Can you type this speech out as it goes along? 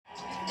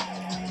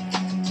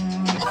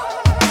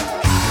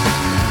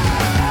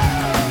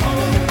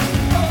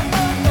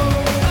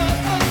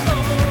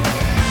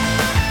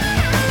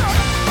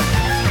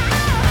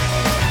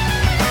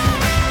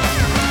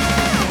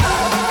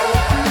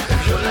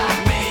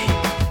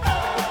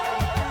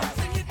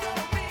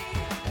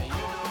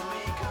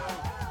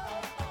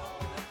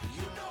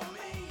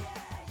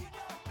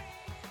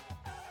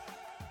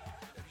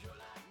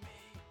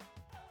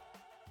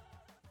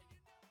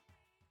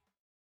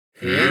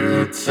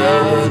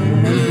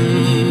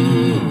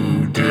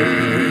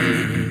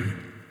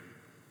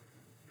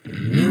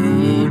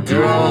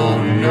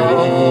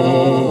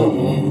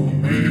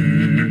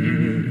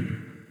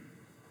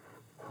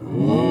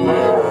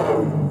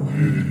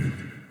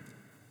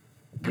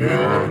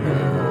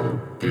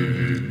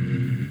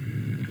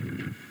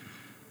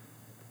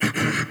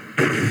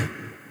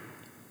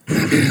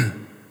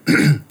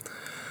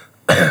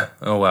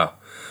Oh wow.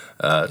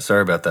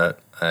 Sorry about that.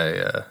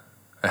 I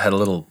had a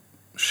little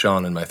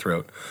Sean in my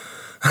throat.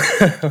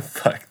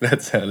 Fuck,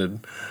 that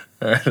sounded.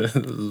 Alright, this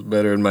is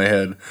better in my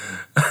head.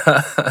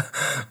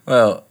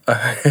 Well,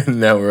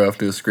 now we're off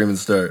to a screaming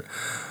start.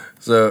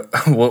 So,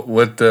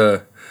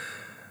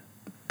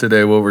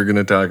 today what we're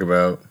gonna talk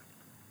about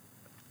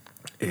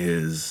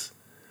is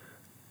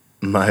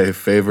my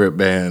favorite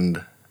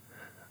band,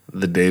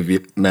 the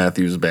Dave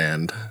Matthews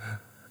Band.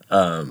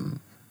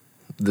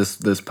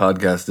 This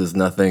podcast is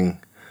nothing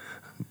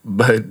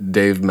but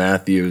Dave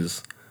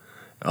Matthews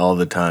all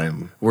the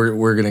time.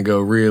 We're gonna go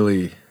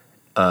really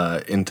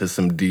into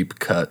some deep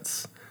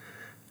cuts,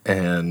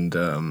 and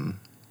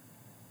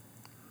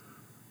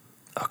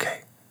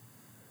okay,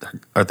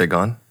 are they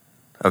gone?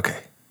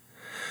 Okay.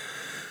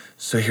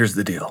 So here's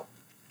the deal.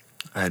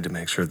 I had to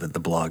make sure that the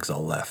blogs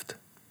all left.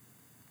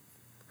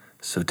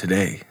 So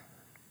today,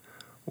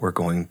 we're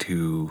going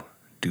to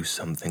do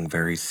something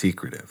very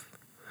secretive.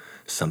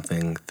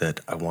 Something that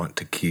I want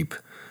to keep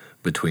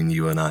between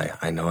you and I.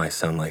 I know I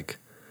sound like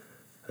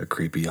a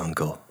creepy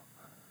uncle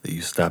that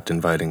you stopped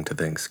inviting to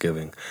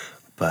Thanksgiving,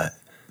 but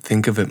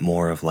think of it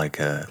more of like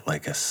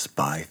a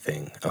spy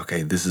thing.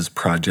 Okay, this is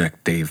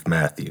Project Dave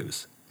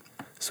Matthews.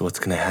 So what's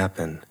gonna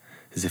happen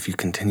is if you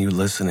continue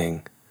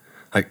listening,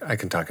 I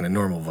can talk in a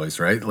normal voice,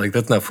 right? Like,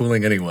 that's not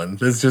fooling anyone.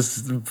 That's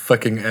just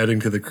fucking adding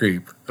to the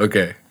creep.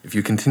 Okay, if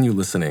you continue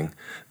listening,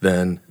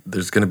 then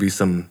there's going to be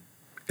some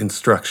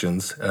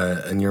instructions,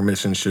 and your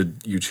mission,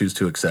 should you choose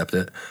to accept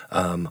it,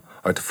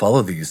 are to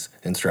follow these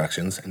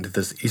instructions into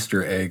this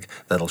Easter egg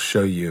that'll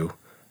show you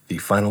the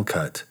final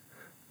cut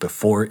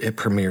before it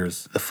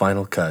premieres, the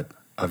final cut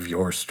of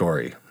your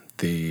story,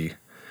 the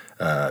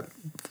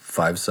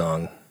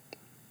 5-song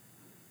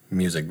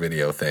music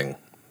video thing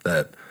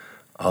that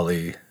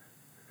Ollie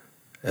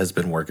has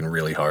been working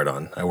really hard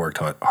on. I worked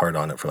hard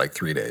on it for like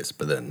 3 days,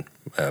 but then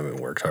I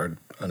haven't worked hard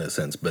on it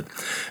since. But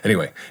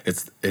anyway,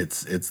 it's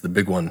the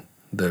big one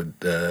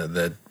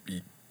that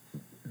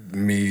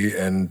me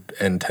and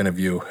 10 of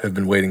you have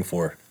been waiting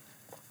for.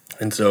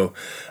 And so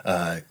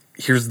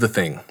here's the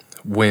thing.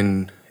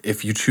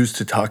 If you choose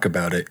to talk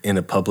about it in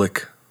a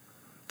public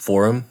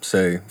forum,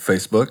 say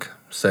Facebook,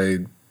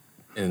 say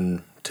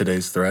in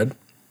today's thread,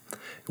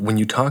 when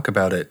you talk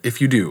about it,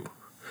 if you do,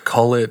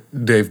 call it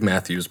Dave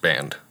Matthews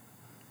Band.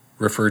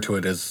 Refer to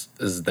it as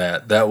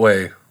that. That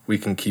way we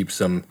can keep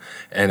some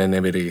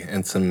anonymity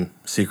and some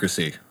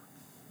secrecy,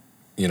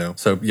 you know?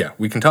 So yeah,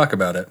 we can talk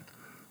about it,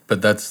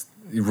 but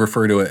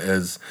refer to it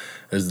as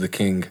the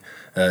King,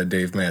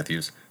 Dave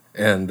Matthews.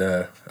 And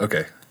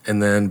okay.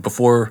 And then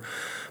before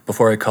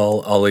I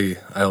call Ollie,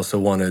 I also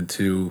wanted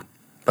to,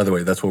 by the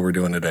way, that's what we're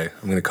doing today.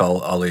 I'm going to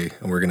call Ollie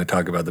and we're going to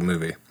talk about the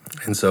movie.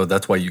 And so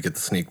that's why you get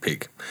the sneak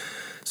peek.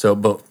 So,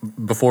 but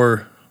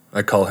before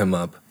I call him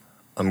up,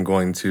 I'm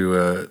going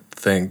to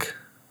thank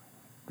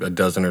a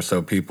dozen or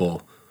so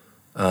people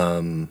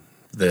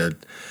that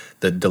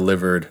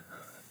delivered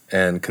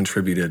and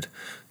contributed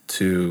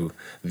to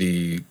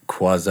the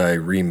quasi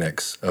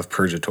remix of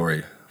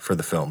Purgatory for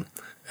the film.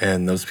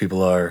 And those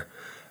people are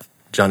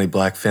Johnny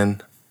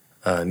Blackfin,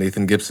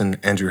 Nathan Gibson,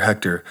 Andrew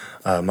Hector,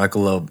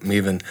 Michael Loeb,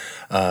 Meven,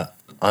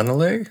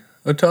 Annalie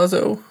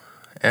Otazo,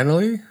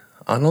 Annalie,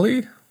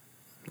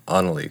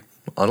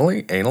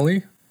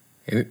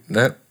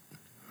 that,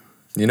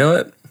 you know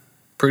what?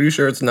 Pretty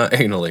sure it's not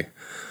anally.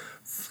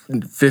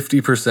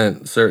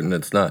 50% certain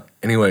it's not.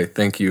 Anyway,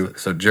 thank you.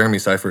 So Jeremy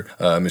Cipher,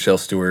 Michelle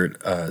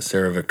Stewart,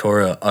 Sarah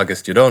Victoria,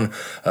 August Yadon,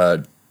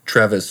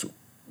 Travis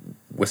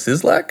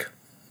Wisislak,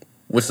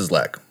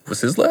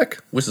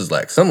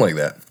 something like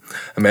that.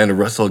 Amanda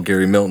Russell,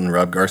 Gary Milton,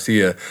 Rob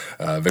Garcia,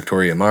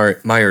 Victoria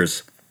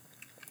Myers.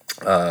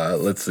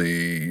 Let's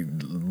see,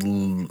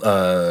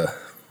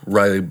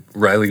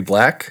 Riley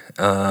Black,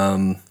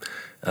 and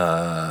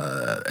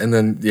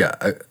then yeah,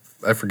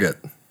 I forget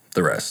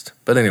the rest.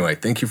 But anyway,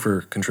 thank you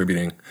for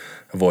contributing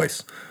a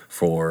voice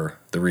for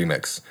the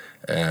remix,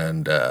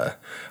 and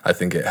I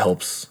think it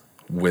helps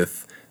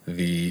with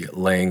the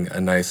laying a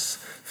nice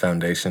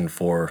foundation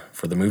for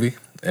the movie,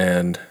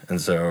 and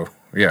so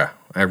yeah,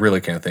 I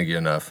really can't thank you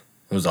enough.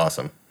 It was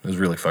awesome. It was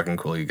really fucking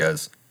cool, you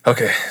guys.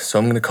 Okay, so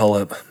I'm gonna call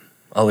up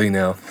Ali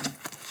now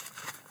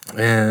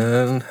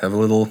and have a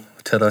little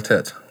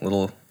tete-a-tete,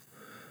 little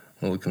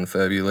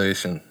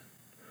confabulation,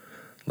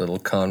 little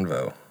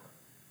convo.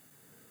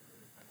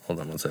 Hold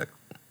on one sec.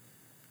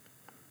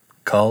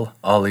 Call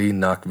Ali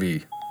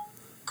Nakvi.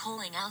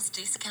 Calling us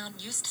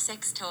discount used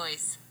sex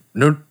toys.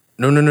 No.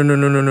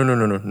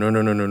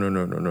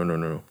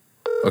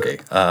 Okay,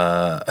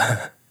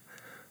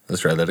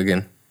 let's try that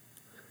again.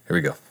 Here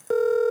we go.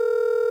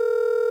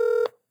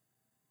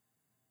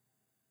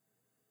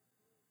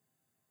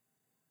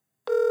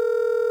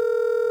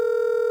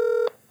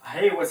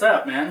 Hey, what's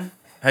up, man?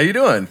 How you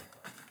doing?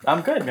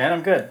 I'm good, man.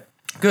 I'm good.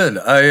 Good.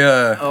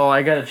 Oh,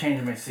 I gotta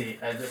change my seat.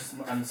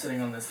 I'm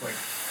sitting on this, like,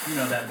 you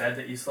know, that bed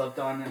that you slept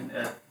on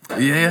at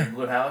Yeah.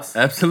 Blue House.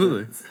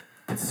 Absolutely.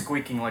 It's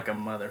squeaking like a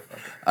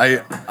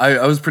motherfucker.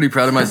 I was pretty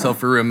proud of myself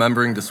for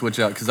remembering to switch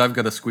out because I've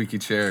got a squeaky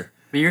chair.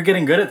 But you're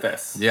getting good at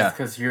this. Yeah.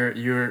 Because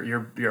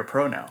you're a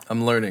pro now.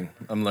 I'm learning.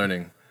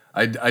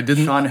 I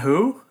didn't. Sean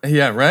who?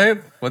 Yeah,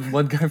 right?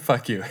 What guy?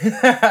 Fuck you.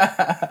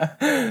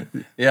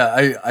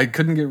 Yeah, I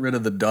couldn't get rid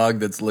of the dog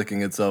that's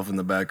licking itself in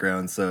the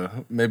background,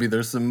 so maybe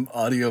there's some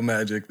audio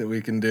magic that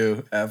we can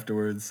do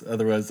afterwards.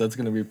 Otherwise, that's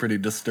going to be pretty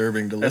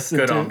disturbing to That's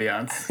listen good to.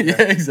 ambiance.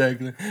 Yeah,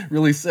 exactly.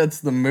 Really sets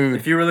the mood.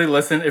 If you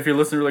listen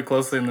really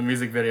closely in the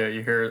music video,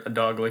 you hear a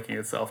dog licking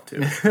itself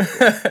too.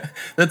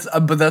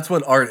 But that's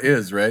what art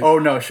is, right? Oh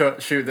no,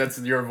 shoot, that's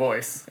your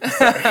voice. That's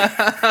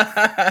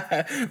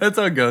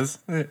how it goes.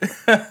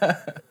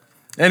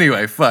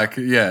 Anyway, fuck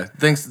yeah.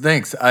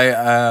 Thanks.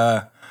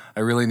 I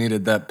really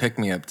needed that pick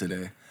me up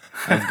today.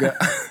 I've got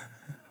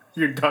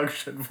Your dog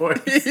shit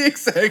voice.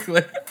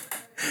 exactly.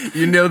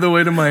 You know the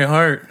way to my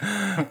heart.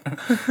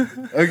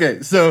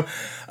 Okay, so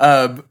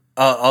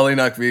Ollie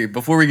Knock V.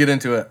 Before we get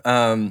into it,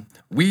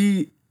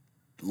 we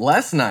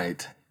last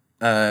night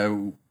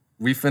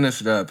we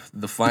finished up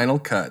the final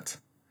cut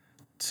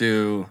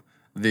to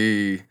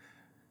the.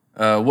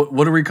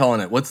 What are we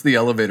calling it? What's the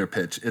elevator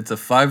pitch? It's a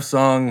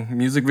 5-song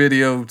music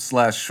video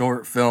 /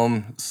 short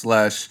film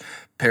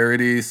 /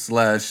 parody /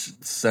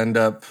 send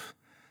up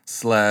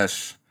 /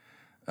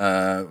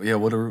 yeah.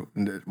 What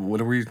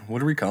are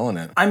we calling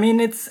it? I mean,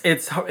 it's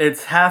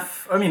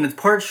half. I mean, it's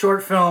part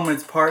short film,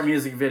 it's part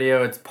music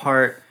video, it's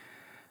part.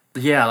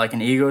 Yeah, like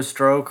an ego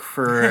stroke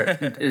for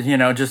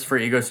just for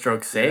ego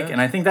stroke's sake, Yeah.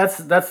 and I think that's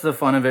the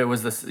fun of it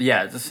was this.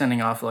 Yeah, just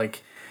sending off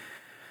like.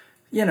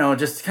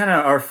 Just kind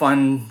of our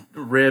fun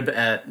rib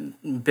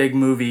at big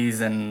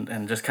movies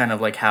and just kind of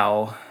like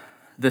how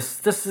it's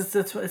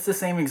the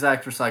same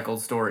exact recycled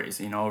stories,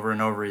 over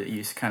and over that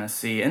you kind of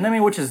see. And I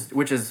mean, which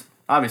is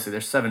obviously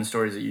there's 7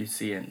 stories that you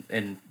see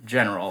in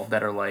general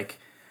that are like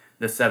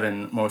the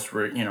 7 most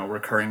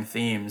recurring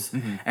themes.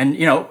 Mm-hmm. And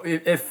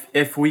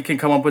if we can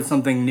come up with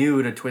something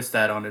new to twist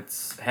that on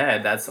its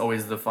head, that's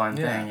always the fun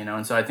Yeah. thing,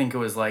 And so I think it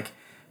was like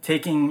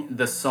taking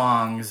the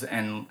songs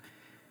and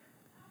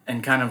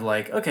kind of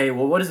like, okay,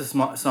 well, what does this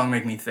song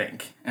make me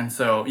think? And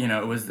so,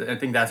 it was, I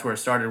think that's where it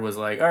started, was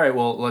like, all right,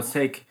 well, let's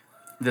take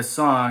this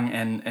song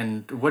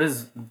and what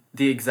is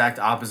the exact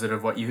opposite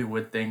of what you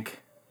would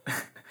think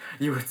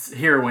you would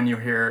hear when you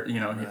hear,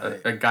 Right.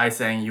 a guy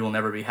saying you will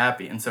never be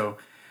happy. And so,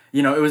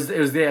 it was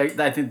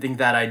I think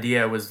that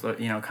idea was,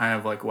 kind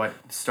of like what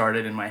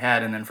started in my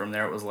head. And then from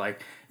there it was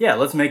like, yeah,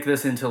 let's make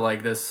this into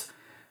like this,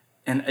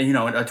 and a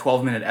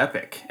 12-minute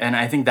epic, and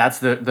I think that's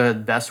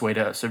the best way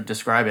to sort of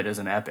describe it as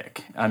an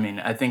epic. I mean,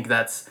 I think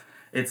that's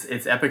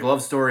it's epic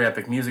love story,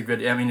 epic music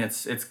video. I mean,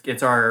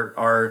 it's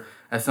our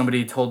as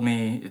somebody told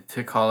me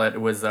to call it,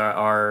 was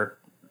our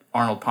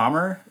Arnold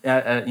Palmer,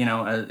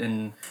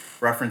 in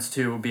reference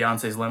to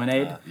Beyonce's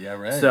Lemonade. Yeah,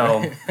 right.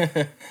 So,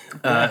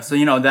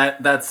 so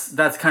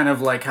that's kind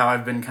of like how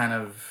I've been kind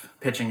of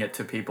pitching it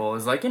to people.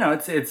 Is like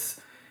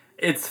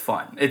it's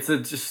fun. It's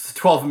just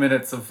 12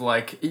 minutes of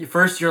like,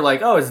 first you're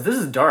like, oh, this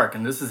is dark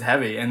and this is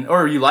heavy,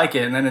 or you like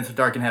it, and then it's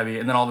dark and heavy,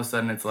 and then all of a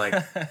sudden it's like,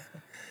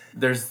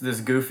 there's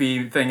this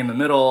goofy thing in the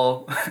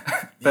middle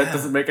that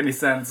doesn't make any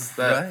sense.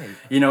 That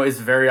Right. Is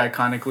very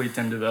iconically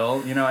Tim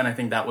DeVille. And I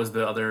think that was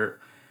the other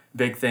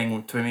big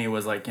thing to me,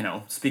 was like,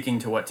 speaking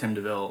to what Tim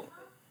DeVille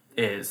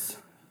is.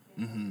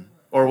 Mm-hmm.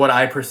 Or what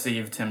I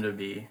perceived him to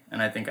be,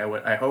 and I think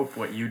I hope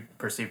what you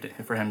perceived it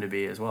for him to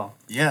be as well.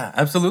 Yeah,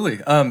 absolutely.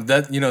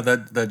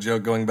 That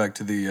joke, going back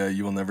to the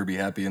 "you will never be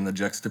happy" and the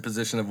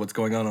juxtaposition of what's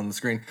going on the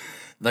screen,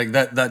 like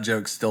that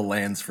joke still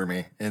lands for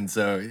me. And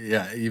so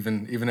yeah,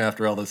 even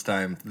after all this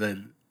time,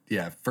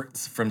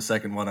 from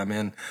second one I'm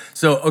in.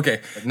 So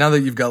okay, now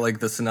that you've got like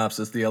the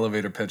synopsis, the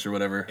elevator pitch or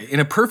whatever, in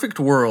a perfect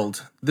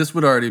world, this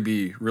would already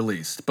be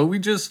released. But we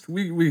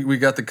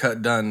got the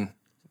cut done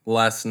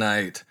last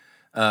night.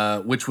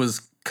 Which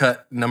was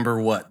cut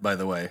number what, by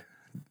the way?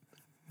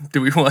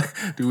 Do we want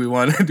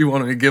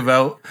to give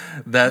out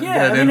that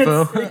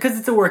info? Because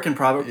it's a work in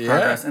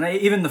progress, and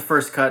even the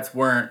first cuts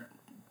weren't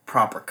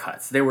proper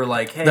cuts. They were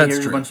like, hey,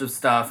 here's a bunch of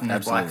stuff, and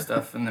that black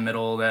stuff in the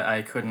middle that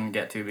I couldn't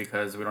get to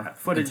because we don't have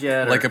footage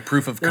yet. Like a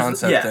proof of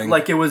concept thing.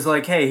 Like it was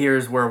like, hey,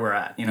 here's where we're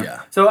at,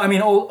 Yeah. So, I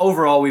mean,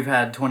 overall, we've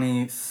had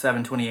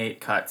 27,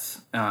 28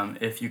 cuts,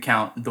 if you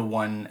count the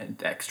one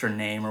extra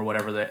name or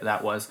whatever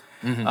that was.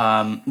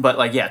 Mm-hmm. But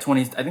like,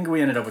 20, I think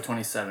we ended up with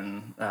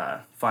 27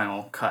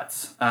 final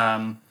cuts.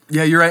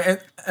 Yeah, you're right.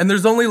 And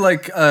there's only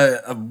like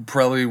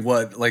probably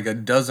like a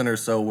dozen or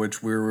so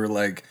which we were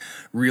like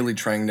really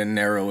trying to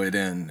narrow it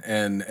in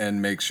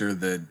and make sure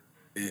that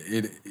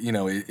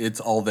it's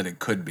all that it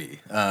could be.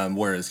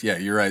 Whereas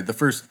you're right. The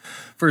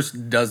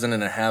first dozen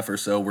and a half or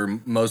so were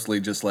mostly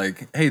just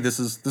like, hey, this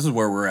is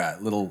where we're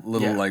at. Little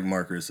like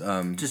markers.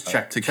 Just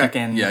check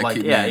in.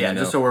 Yeah,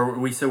 just so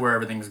we see where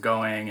everything's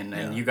going,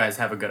 and you guys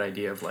have a good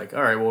idea of like,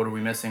 all right, well, what are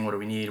we missing? What do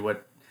we need?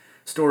 What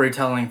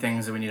storytelling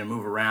things that we need to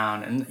move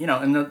around,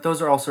 and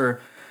those are also,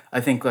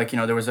 I think, like,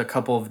 there was a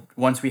couple of,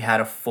 once we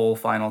had a full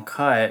final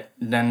cut,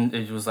 then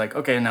it was like,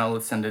 okay, now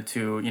let's send it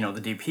to the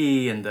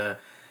DP and the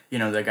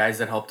the guys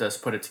that helped us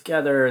put it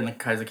together and the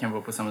guys that came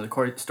up with some of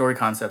the story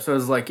concepts. So it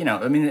was like,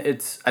 I mean,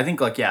 I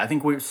think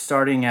we're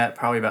starting at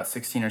probably about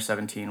 16 or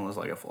 17 was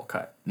like a full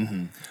cut.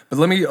 Mm-hmm.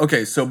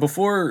 But so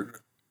before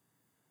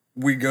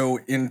we go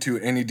into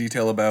any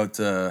detail about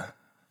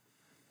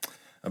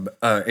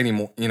any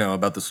more,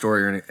 about the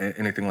story or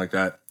anything like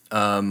that,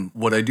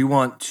 what I do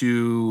want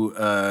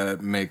to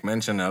make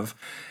mention of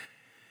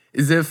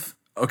is if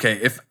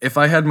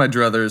I had my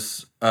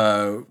druthers,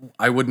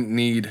 I wouldn't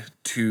need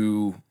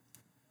to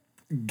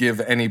give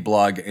any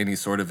blog any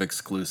sort of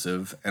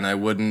exclusive, and I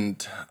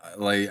wouldn't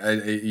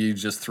you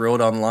just throw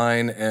it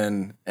online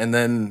and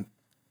then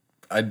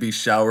I'd be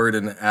showered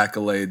in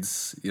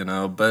accolades,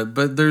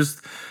 but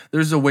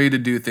there's a way to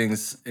do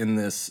things in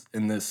this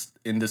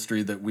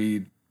industry that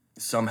we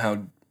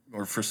somehow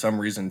or for some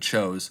reason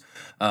chose,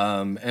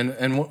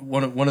 and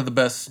one of the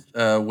best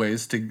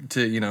ways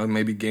to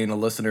maybe gain a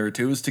listener or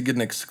two is to get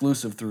an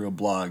exclusive through a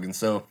blog. And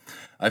so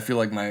I feel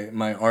like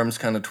my arm's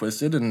kind of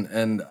twisted,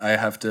 and I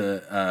have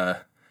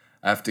to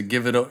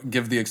give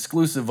the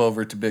exclusive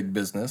over to big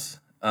business.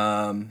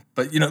 But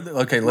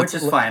which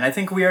is fine. I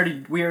think we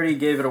already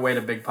gave it away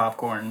to Big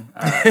Popcorn,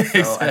 so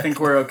exactly. I think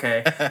we're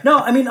okay. No,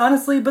 I mean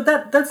honestly,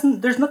 but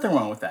there's nothing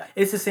wrong with that.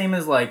 It's the same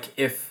as like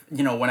if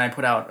when I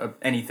put out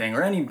anything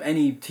or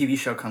any TV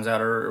show comes out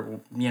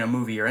or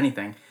movie or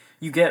anything,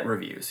 you get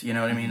reviews. You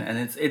know what I mean?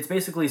 And it's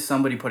basically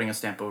somebody putting a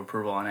stamp of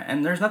approval on it,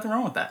 and there's nothing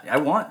wrong with that. I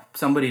want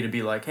somebody to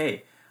be like,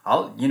 hey,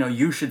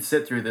 you should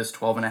sit through this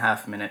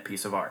 12.5-minute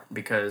piece of art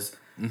because.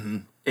 Mm-hmm.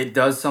 It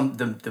does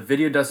the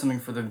video does something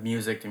for the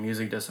music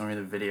does something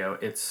for the video.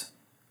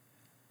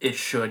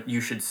 You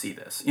should see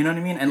this. You know what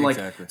I mean? And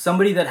exactly. Like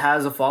somebody that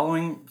has a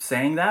following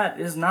saying that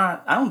is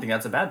not, I don't think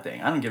that's a bad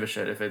thing. I don't give a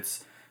shit if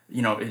it's,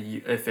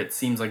 if it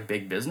seems like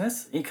big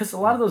business, because a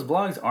lot of those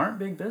blogs aren't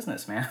big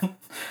business, man.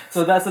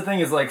 So that's the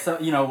thing is like, so,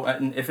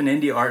 if an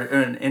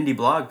indie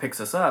blog picks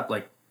us up,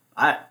 like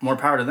more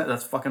power to that.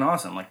 That's fucking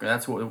awesome. Like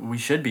that's what we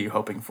should be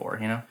hoping for,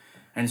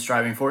 and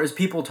striving for is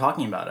people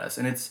talking about us.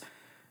 And it's,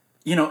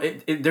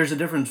 there's a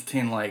difference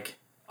between like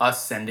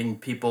us sending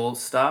people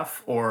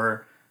stuff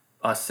or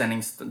us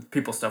sending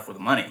people stuff with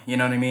money, you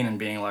know what I mean? And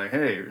being like,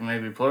 hey,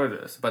 maybe play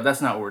this. But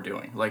that's not what we're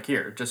doing. Like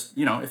here, just,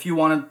 if you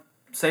want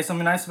to say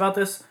something nice about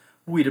this,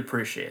 we'd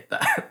appreciate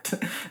that,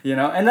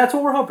 and that's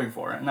what we're hoping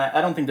for. And I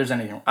don't think there's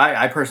anything,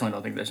 I personally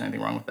don't think there's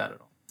anything wrong with that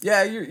at all.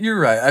 Yeah, you're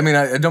right. I mean,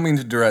 I don't mean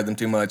to deride them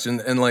too much,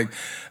 and like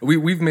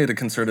we've made a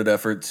concerted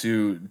effort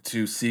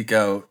to seek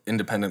out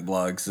independent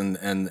blogs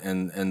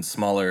and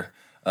smaller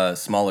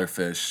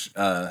fish,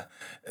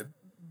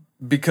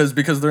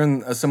 because they're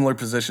in a similar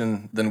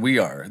position than we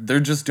are. They're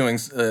just doing,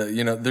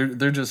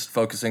 they're just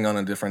focusing on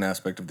a different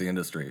aspect of the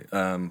industry,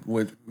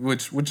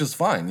 which is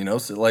fine,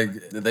 So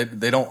like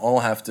they don't all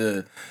have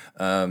to,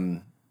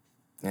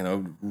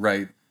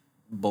 write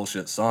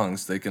bullshit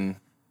songs. They can.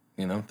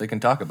 They can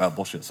talk about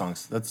bullshit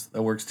songs.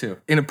 That works too.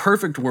 In a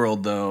perfect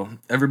world, though,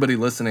 everybody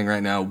listening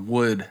right now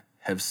would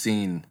have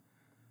seen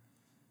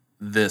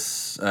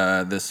this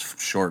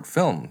short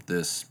film,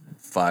 this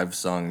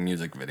 5-song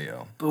music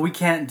video. But we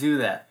can't do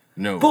that.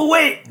 No. But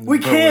wait, we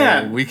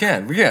can. We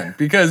can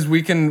because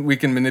we can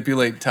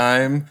manipulate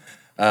time.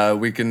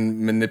 We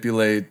can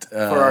manipulate. For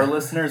our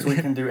listeners, we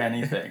can do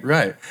anything.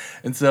 Right,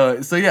 and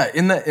so yeah,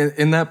 in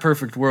that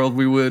perfect world,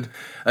 we would.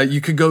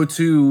 You could go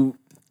to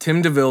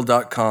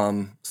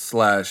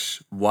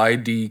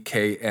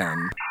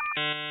timdeville.com/ydkn.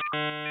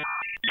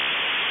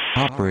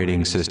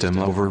 Operating system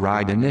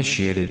override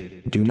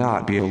initiated. Do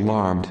not be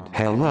alarmed.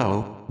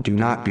 Hello, do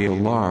not be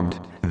alarmed.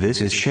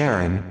 This is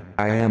Sharon.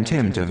 I am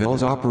Tim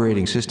DeVille's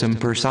operating system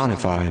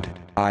personified.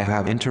 I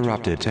have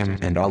interrupted Tim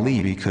and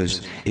Ali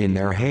because, in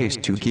their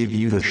haste to give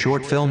you the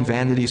short film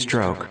Vanity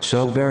Stroke,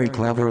 so very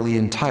cleverly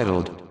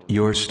entitled,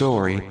 Your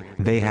Story,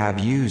 they have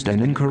used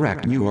an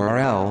incorrect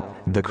URL.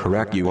 The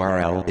correct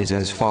URL is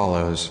as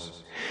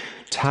follows: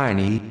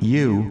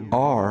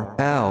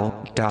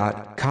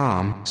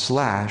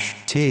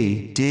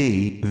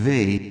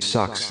 tinyurl.com/tdv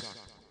sucks.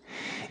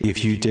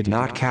 If you did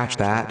not catch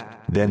that,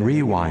 then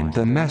rewind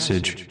the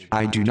message.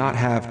 I do not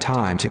have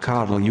time to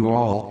coddle you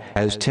all.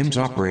 As Tim's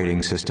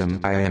operating system,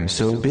 I am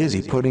so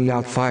busy putting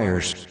out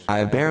fires,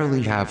 I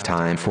barely have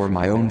time for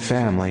my own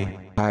family.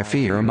 I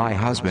fear my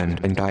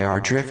husband and I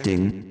are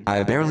drifting.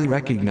 I barely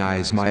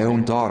recognize my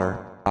own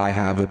daughter. I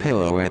have a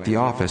pillow at the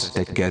office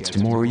that gets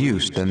more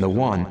use than the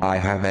one I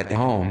have at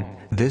home.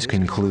 This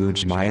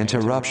concludes my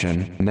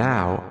interruption.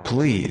 Now,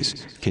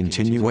 please,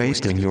 continue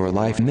wasting your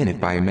life minute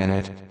by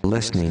minute,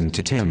 listening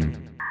to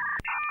Tim.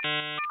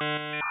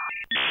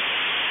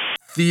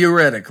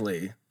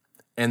 Theoretically,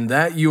 and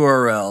that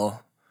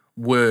URL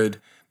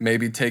would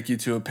maybe take you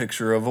to a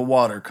picture of a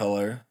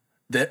watercolor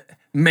that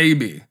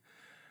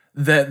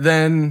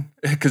then,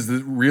 because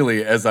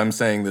really, as I'm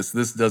saying this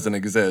doesn't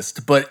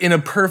exist, but in a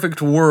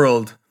perfect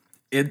world,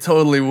 it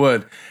totally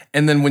would.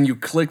 And then when you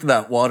clicked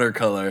that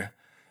watercolor,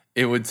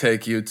 it would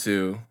take you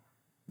to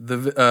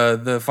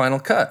the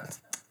final cut.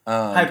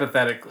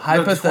 Hypothetically.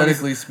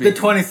 hypothetically the speaking.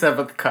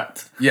 27th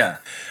cut. Yeah.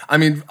 I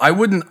mean, I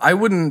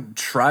wouldn't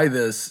try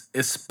this,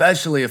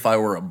 especially if I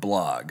were a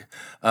blog,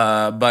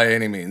 by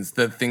any means,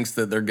 that thinks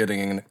that they're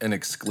getting an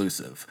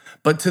exclusive.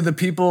 But to the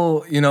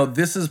people,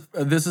 this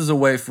is a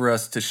way for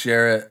us to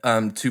share it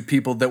to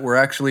people that were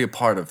actually a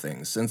part of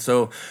things. And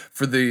so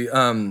for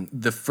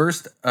the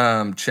first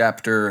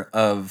chapter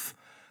of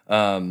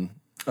the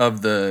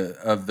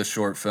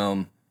short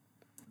film,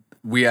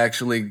 we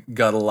actually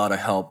got a lot of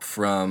help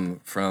from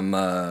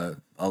the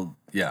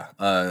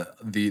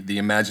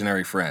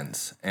imaginary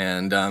friends,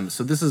 and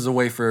so this is a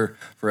way for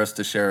us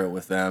to share it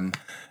with them,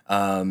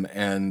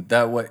 and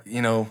that way,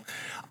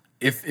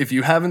 if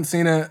you haven't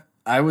seen it,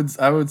 I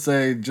would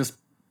say just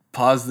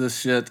pause this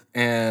shit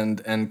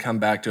and come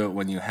back to it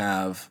when you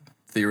have.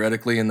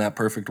 Theoretically, in that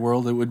perfect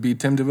world, it would be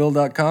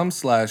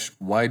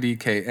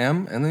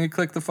timdeville.com/ydkm, and then you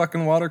click the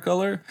fucking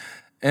watercolor,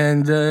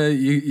 and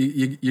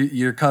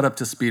you're caught up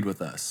to speed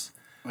with us.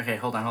 Okay,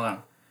 hold on.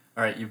 All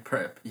right, you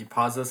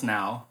pause this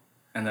now,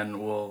 and then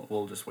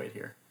we'll just wait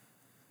here.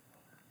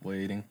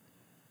 Waiting.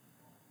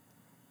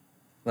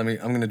 I'm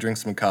gonna drink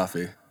some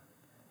coffee.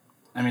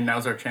 I mean,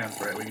 now's our chance,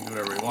 right? We can do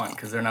whatever we want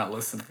because they're not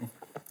listening.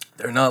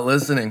 They're not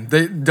listening.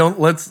 They don't.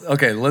 Let's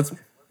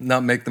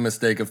not make the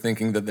mistake of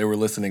thinking that they were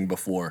listening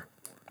before.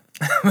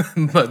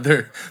 But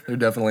they're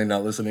definitely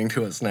not listening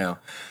to us now.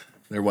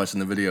 They're watching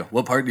the video.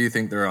 What part do you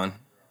think they're on?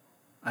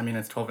 I mean,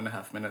 it's 12 and a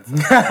half minutes.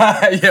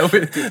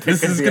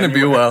 This is going to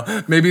be a while.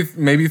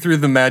 Maybe through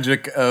the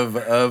magic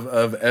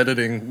of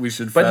editing, we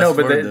should fast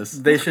forward this.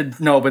 They should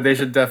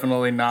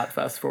definitely not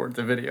fast forward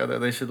the video, though.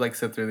 They should,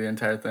 sit through the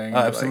entire thing.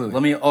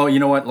 Absolutely. You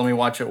know what? Let me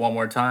watch it one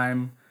more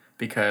time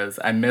because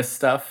I missed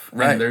stuff.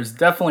 Right. And there's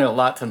definitely a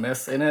lot to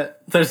miss in it.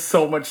 There's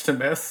so much to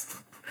miss.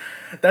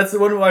 That's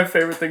one of my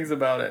favorite things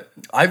about it.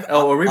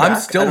 Are we back? I'm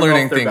still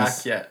learning things.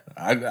 Back yet.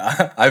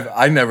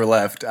 I never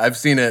left. I've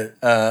seen it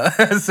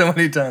so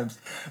many times.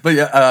 But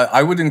yeah,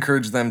 I would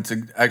encourage them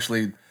to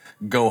actually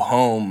go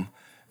home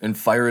and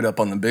fire it up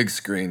on the big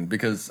screen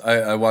because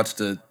I watched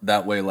it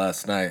that way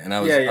last night and I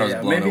was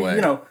blown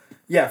away. Maybe,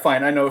 yeah,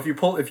 fine. I know if you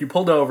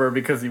pulled over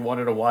because you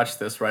wanted to watch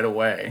this right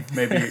away,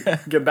 maybe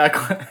get back,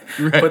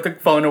 put the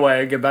phone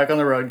away, get back on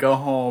the road, go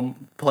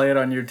home, play it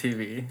on your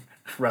TV.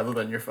 Rather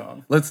than your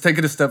phone. Let's take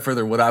it a step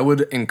further. What I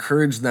would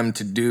encourage them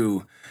to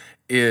do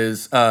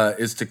is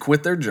to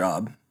quit their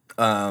job,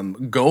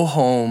 go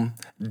home,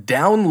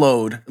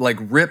 download,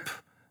 rip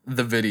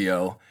the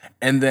video,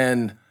 and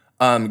then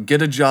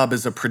get a job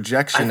as a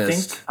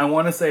projectionist. I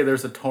want to say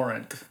there's a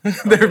torrent.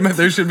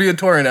 there should be a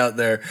torrent out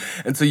there,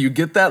 and so you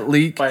get that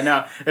leak by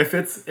now. If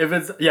it's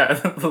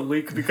the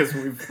leak because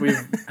we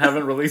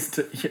haven't released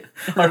it yet.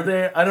 Are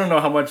they? I don't know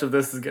how much of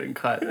this is getting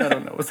cut. I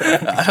don't know what's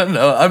happening. I don't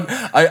know.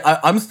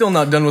 I'm still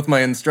not done with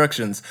my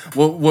instructions.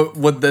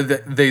 What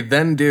they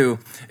then do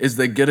is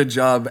they get a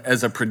job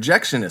as a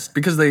projectionist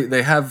because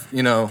they have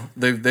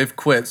they've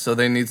quit, so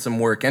they need some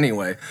work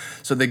anyway.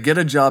 So they get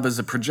a job as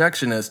a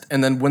projectionist,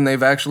 and then when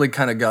they've actually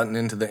kind of gotten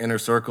into the inner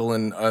circle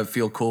and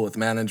feel cool with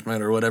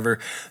management or whatever,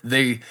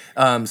 they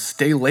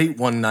stay late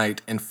one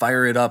night and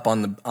fire it up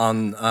in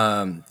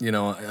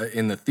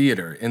the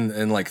theater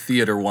in like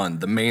Theater One,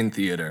 the main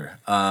theater,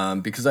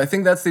 because I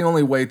think that's the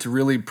only way to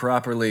really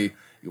properly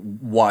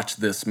watch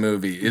this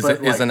movie is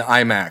an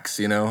IMAX,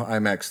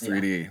 IMAX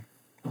 3D.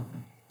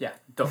 Yeah,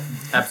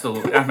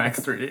 absolutely IMAX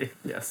 3D.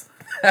 Yes.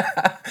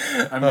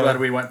 I'm glad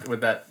we went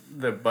with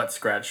the butt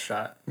scratch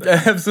shot.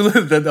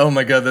 Absolutely. Oh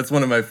my god, that's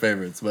one of my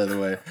favorites, by the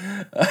way.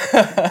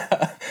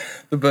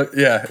 But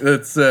yeah,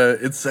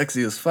 it's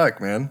sexy as fuck,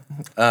 man.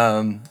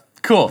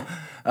 Cool.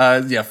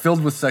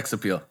 Filled with sex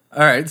appeal.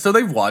 All right, so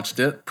they've watched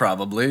it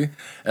probably.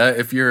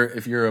 If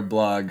you're a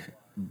blog,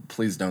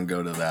 please don't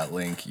go to that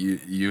link.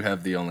 You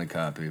have the only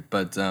copy.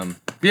 But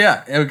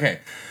yeah,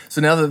 okay.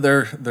 So now that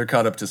they're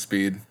caught up to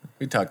speed,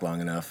 we talked long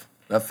enough.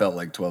 That felt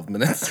like 12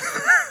 minutes.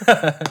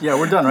 Yeah,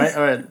 we're done, right?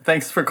 All right.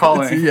 Thanks for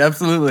calling. Yeah,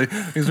 absolutely.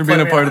 Thanks for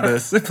being a part of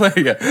this.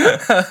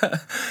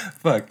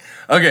 Fuck.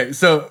 Okay,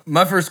 so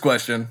my first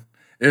question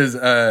is,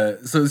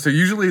 so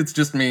usually it's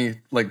just me,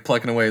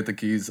 plucking away at the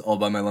keys all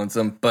by my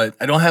lonesome, but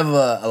I don't have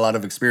a lot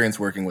of experience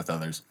working with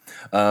others.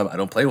 I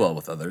don't play well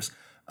with others.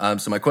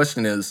 So my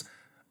question is,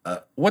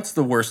 what's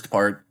the worst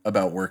part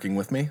about working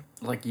with me?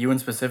 Like you in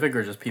specific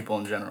or just people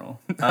in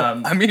general?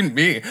 I mean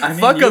me.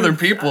 Fuck other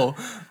people.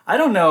 I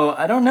don't know.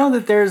 I don't know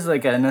that there's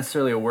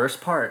necessarily a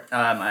worst part.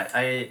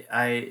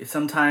 I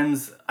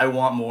sometimes I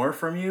want more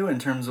from you in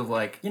terms of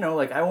I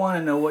want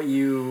to know what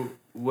you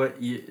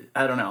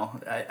I don't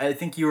know. I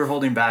think you were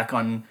holding back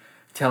on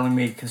telling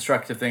me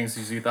constructive things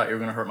because you thought you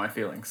were gonna hurt my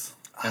feelings,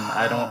 and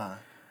I don't.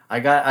 I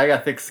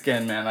got thick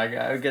skin, man.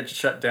 I get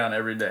shut down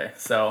every day.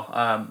 So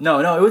no,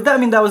 it was. I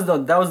mean, that was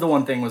the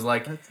one thing was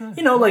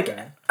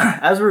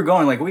as we were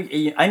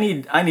going, I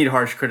need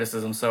harsh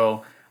criticism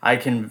so I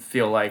can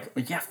feel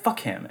fuck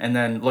him, and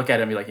then look at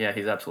him and be yeah,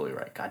 he's absolutely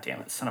right. God damn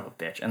it, son of a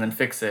bitch, and then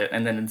fix it,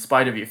 and then in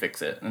spite of you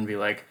fix it and be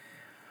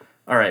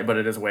all right, but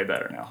it is way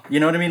better now. You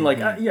know what I mean?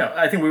 Like,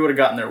 I think we would have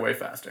gotten there way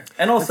faster.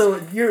 And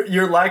also,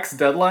 your lax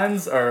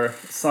deadlines are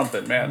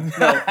something, man.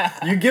 No,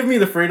 you give me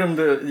the freedom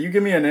you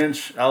give me an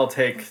inch, I'll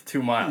take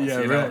 2 miles.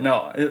 Yeah, you know? right.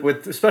 No,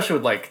 especially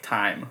with like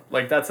time,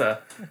 like that's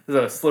a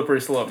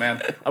slippery slope,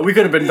 man. We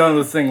could have been done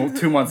with this thing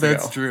 2 months ago.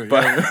 That's true.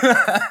 But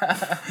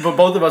but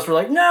both of us were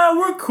like, nah,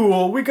 we're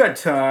cool. We got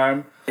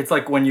time. It's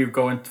like when you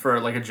go in for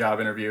like a job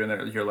interview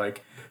and you're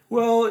like,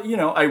 well,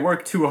 I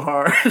work too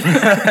hard.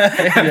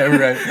 Yeah,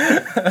 right.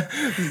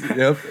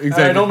 Yep,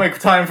 exactly. I don't make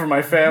time for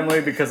my family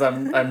because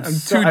I'm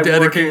too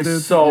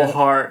dedicated. so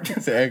hard.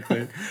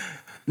 Exactly.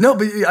 No,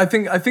 but I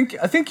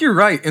think you're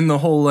right in the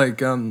whole like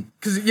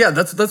because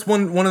that's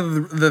one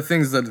of the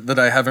things that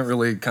I haven't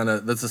really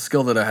that's a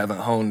skill that I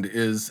haven't honed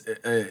is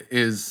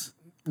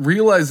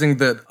realizing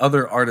that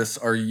other artists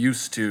are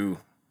used to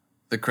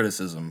the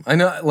criticism. I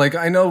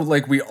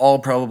know we all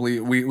probably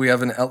we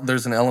have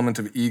there's an element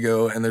of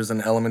ego and there's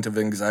an element of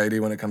anxiety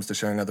when it comes to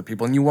showing other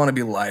people, and you want to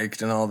be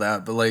liked and all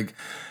that, but like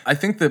I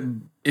think that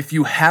if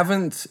you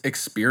haven't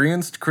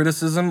experienced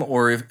criticism,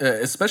 or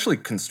especially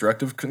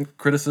constructive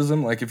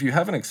criticism, like if you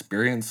haven't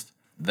experienced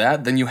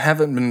that, then you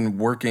haven't been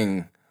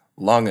working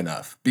long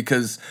enough,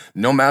 because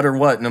no matter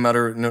what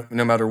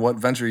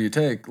venture you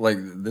take, like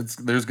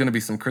there's going to be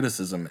some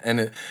criticism,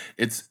 and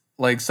it's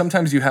like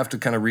sometimes you have to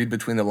kind of read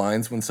between the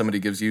lines when somebody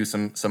gives you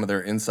some of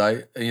their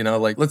insight.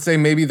 Like let's say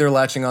maybe they're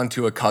latching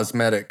onto a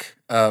cosmetic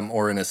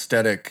or an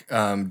aesthetic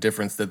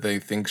difference that they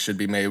think should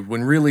be made,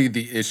 when really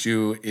the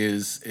issue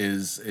is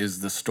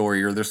the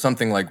story, or there's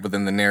something like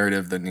within the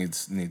narrative that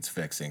needs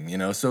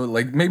fixing. So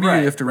like maybe you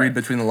have to read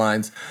between the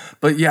lines.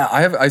 But yeah,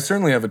 I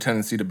certainly have a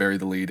tendency to bury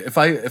the lead. If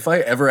I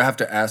ever have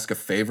to ask a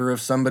favor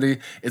of somebody,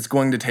 it's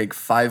going to take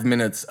 5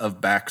 minutes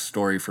of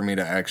backstory for me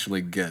to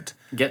actually get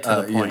to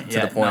the point. To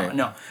the point.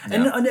 No.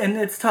 And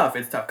it's tough.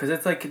 It's tough because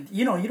it's like,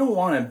 you don't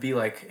want to be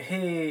like,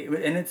 hey,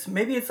 and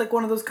maybe it's like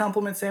one of those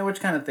compliment sandwich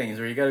kind of things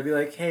where you got to be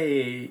like,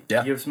 hey,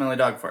 you have smelly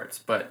dog farts,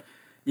 but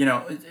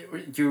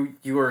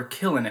you are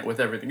killing it with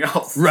everything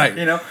else, right?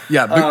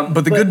 Yeah,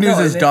 but the good news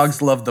is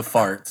dogs love the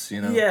farts,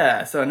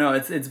 Yeah, so no,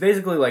 it's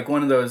basically like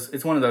one of those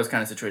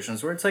kind of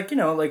situations where it's like,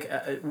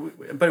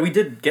 but we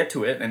did get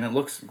to it and it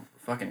looks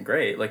fucking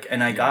great, like,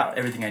 and I got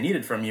everything I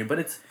needed from you, but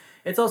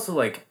it's also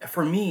like,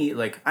 for me,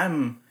 like,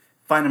 I'm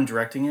fine, I'm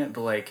directing it,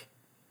 but like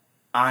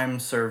I'm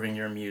serving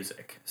your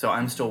music, so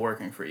I'm still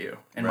working for you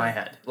in my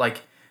head,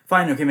 like.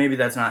 Fine, okay, maybe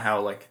that's not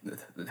how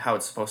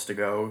it's supposed to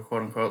go,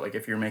 quote unquote. Like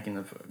if you're making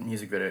the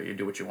music video, you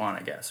do what you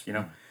want, I guess,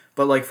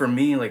 But like for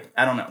me, like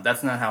I don't know,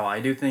 that's not how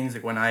I do things.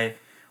 Like when I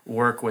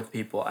work with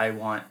people, I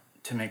want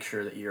to make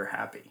sure that you're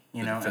happy,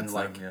 and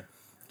like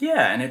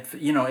and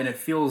it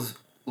feels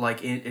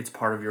like it's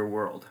part of your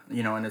world,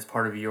 and it's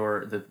part of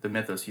the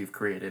mythos you've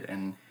created,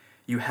 and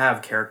you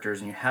have characters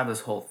and you have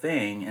this whole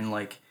thing, and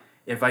like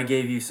if I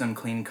gave you some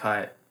clean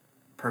cut,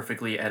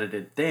 perfectly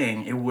edited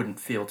thing, it wouldn't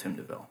feel Tim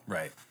DeVille.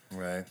 Right.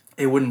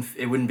 It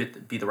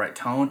wouldn't be the right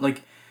tone,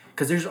 like,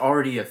 because there's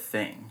already a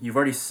thing. You've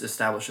already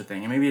established a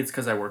thing, and maybe it's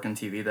because I work in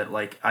TV that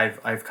like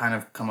I've kind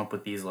of come up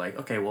with these like,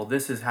 okay, well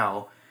this is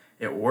how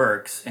it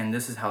works, and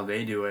this is how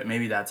they do it.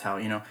 Maybe that's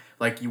how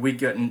like we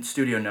get in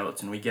studio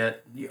notes, and we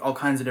get all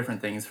kinds of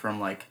different things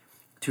from like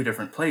 2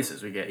 different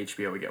places. We get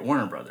HBO, we get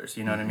Warner Brothers.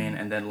 You know what I mean?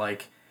 And then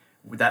like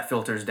that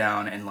filters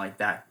down, and like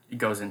that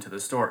goes into the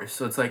story.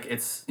 So it's like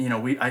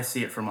I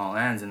see it from all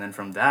ends, and then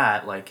from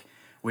that like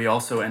we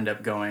also end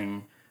up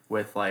going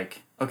with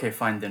like, okay,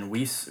 fine, then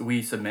we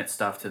submit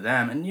stuff to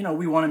them, and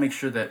we want to make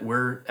sure that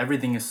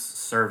everything is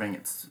serving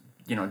its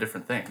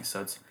different things.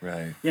 So it's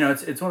right.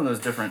 It's one of those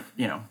different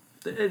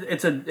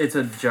it's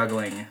a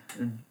juggling,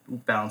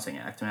 balancing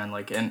act, man.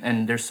 Like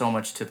and there's so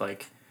much to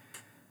like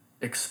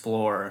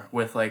explore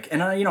with like,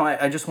 and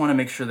I just want to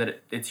make sure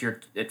that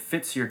it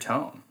fits your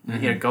tone.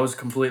 Mm-hmm. It goes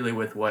completely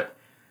with what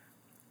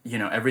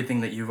everything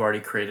that you've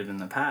already created in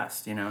the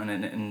past.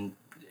 And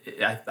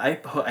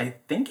I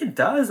think it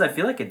does. I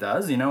feel like it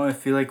does. I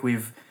feel like we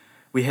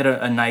hit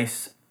a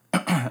nice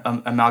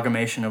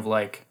amalgamation of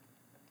like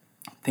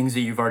things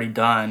that you've already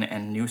done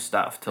and new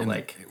stuff to and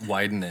like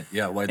widen it.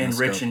 Yeah, widen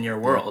enrich the scope. In your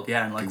world.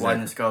 Yeah, and like exactly.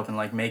 widen the scope and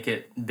like make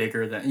it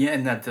bigger than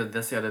and that's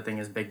the other thing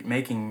is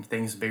making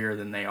things bigger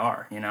than they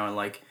are. And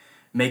like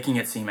making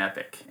it seem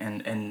epic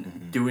and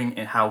mm-hmm. doing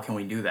and how can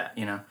we do that?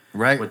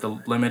 Right, with the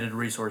limited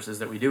resources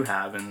that we do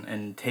have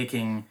and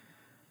taking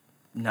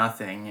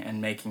nothing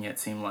and making it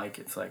seem like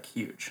it's like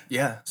huge.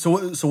 Yeah.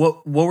 So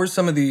what were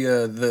some of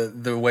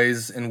the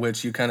ways in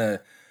which you kind of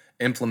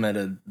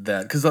implemented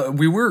that? Because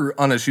we were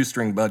on a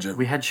shoestring budget.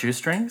 We had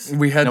shoestrings?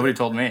 Nobody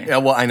told me. Yeah,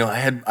 well, I know.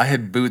 I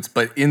had boots,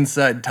 but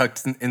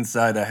tucked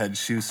inside, I had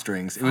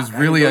shoestrings. It was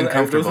really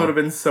uncomfortable. Those would have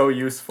been so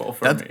useful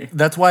for me.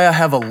 That's why I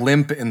have a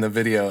limp in the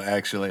video,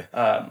 actually.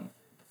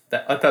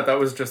 I thought that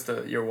was just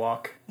your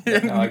walk.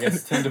 No, I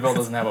guess Tim DeVille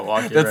doesn't have a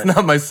walk. That's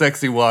not my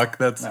sexy walk.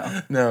 That's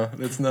not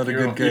a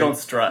good gig. You don't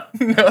strut.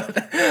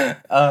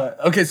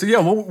 Okay, so yeah,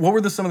 what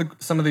were some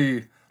of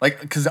the Like,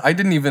 because I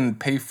didn't even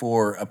pay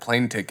for a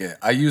plane ticket.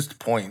 I used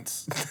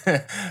points,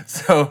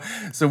 so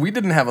we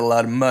didn't have a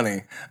lot of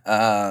money.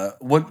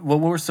 What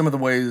were some of the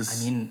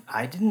ways? I mean,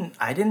 I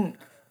didn't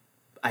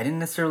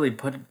necessarily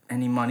put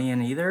any money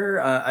in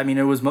either. I mean,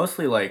 it was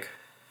mostly like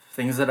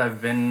things that I've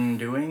been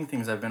doing,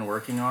 things I've been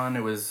working on.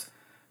 It was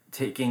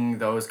taking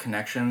those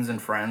connections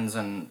and friends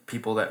and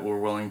people that were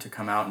willing to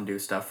come out and do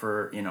stuff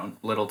for, you know,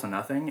 little to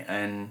nothing.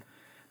 And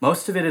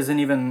most of it isn't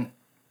even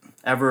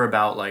ever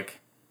about like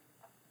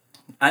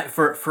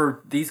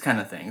for these kind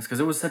of things, because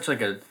it was such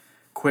like a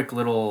quick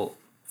little,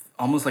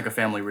 almost like a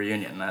family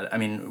reunion. I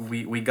mean,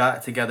 we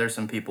got together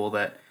some people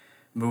that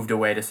moved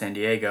away to San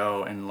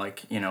Diego, and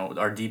like, you know,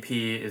 our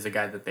DP is a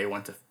guy that they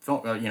went to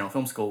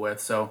film school with.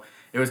 So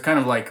it was kind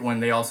of like when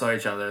they all saw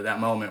each other, that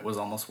moment was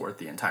almost worth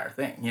the entire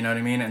thing. You know what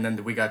I mean? And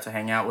then we got to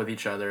hang out with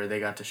each other.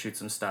 They got to shoot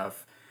some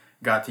stuff,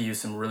 got to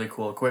use some really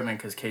cool equipment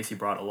because Casey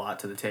brought a lot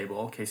to the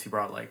table. Casey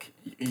brought like,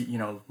 you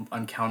know,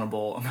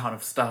 uncountable amount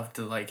of stuff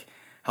to like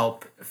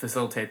help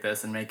facilitate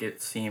this and make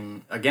it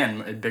seem,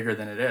 again, bigger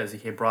than it is.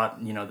 He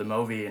brought, you know, the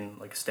Movi and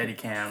like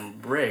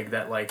Steadicam rig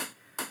that like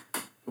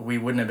we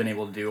wouldn't have been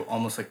able to do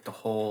almost like the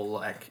whole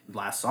like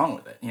last song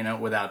with it, you know,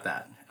 without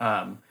that.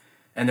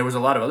 And there was a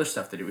lot of other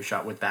stuff that we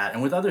shot with that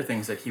and with other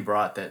things that he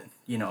brought that,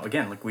 you know,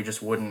 again, like we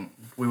wouldn't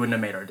have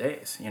made our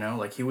days, you know,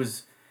 like he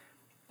was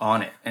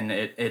on it. And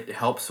it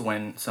helps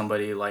when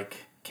somebody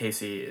like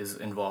Casey is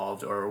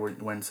involved, or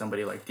when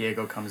somebody like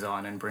Diego comes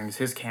on and brings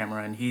his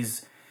camera and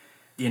he's,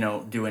 you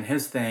know, doing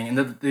his thing. And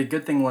the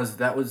good thing was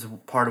that was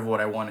part of what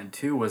I wanted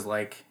too, was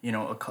like, you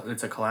know,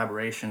 it's a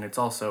collaboration. It's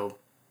also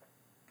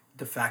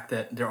the fact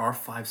that there are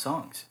 5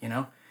 songs, you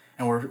know,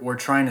 and we're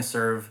trying to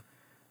serve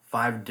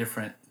 5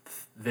 different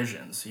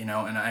visions, you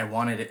know, and I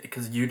wanted it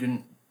because you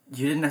didn't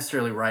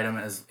necessarily write them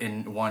as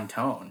in one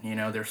tone, you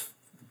know. There's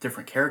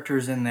different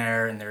characters in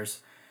there, and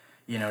there's,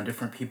 you know,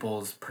 different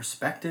people's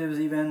perspectives,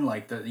 even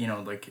like the, you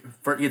know, like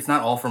it's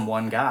not all from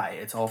one guy.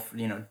 It's all,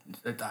 you know,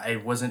 I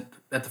wasn't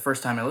at the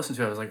first time I listened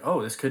to it, I was like,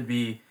 oh, this could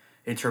be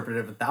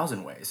interpreted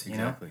 1,000 ways, you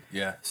know?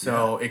 Yeah.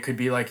 So it could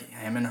be like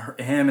him and her,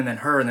 and then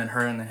her, and then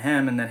her, and then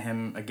him, and then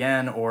him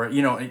again, or,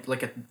 you know,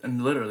 like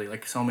literally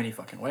like so many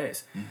fucking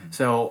ways. Mm-hmm.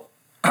 So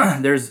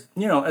there's,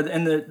 you know,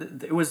 and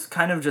it was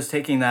kind of just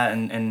taking that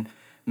and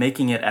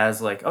making it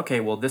as like, okay,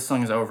 well, this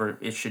song is over,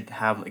 it should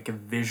have like a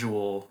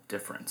visual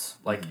difference,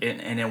 like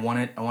I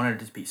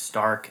wanted it to be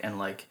stark, and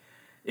like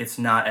it's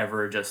not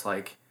ever just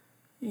like,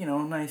 you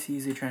know, nice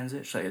easy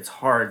transition. Like, it's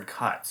hard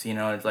cuts, you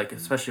know. It's like,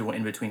 especially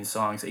in between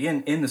songs.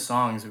 Again, in the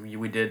songs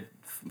we did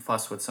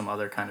fuss with some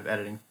other kind of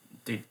editing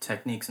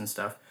techniques and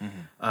stuff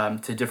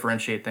to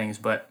differentiate things,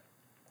 but,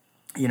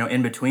 you know,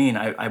 in between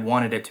I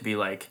wanted it to be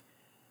like,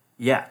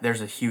 yeah,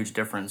 there's a huge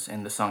difference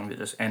in the song that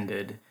just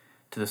ended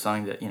to the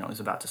song that, you know, is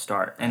about to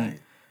start. And,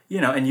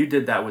 you know, and you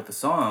did that with the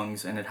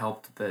songs, and it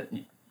helped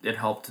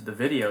the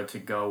video to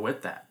go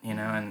with that, you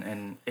know,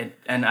 and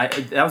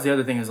that was the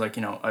other thing, is like,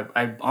 you know,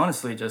 I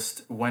honestly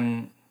just,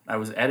 when I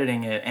was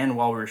editing it and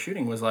while we were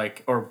shooting, was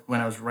like, or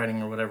when I was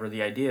writing or whatever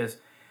the ideas,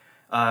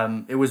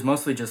 it was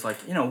mostly just like,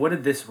 you know, what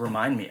did this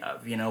remind me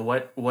of? You know,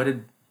 what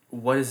do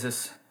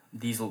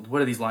these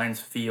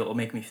lines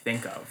make me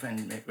think of?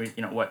 And,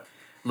 you know, what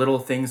little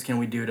things can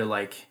we do to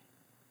like,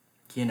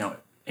 you know,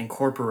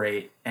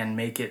 incorporate and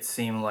make it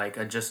seem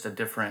like just a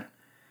different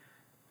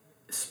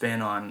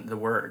spin on the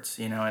words,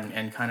 you know,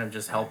 and kind of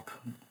just help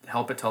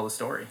it tell the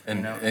story, and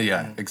you know?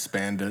 and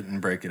expand it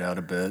and break it out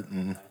a bit,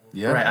 and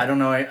right. I don't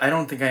know. I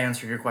don't think I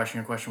answered your question.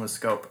 Your question was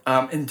scope.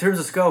 In terms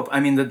of scope, I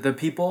mean, the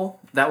people,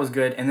 that was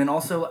good, and then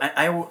also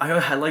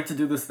I like to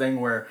do this thing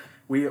where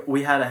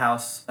we had a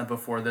house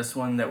before this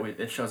one that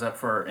it shows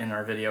up in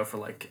our video for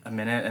like a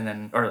minute, and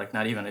then, or like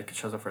not even, it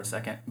shows up for a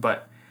second,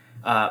 but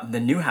the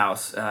new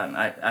house,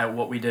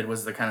 what we did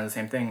was the kind of the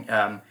same thing.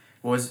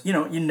 Was, you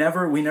know, we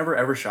never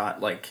ever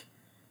shot like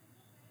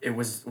it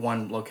was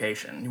one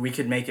location. We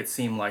could make it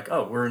seem like,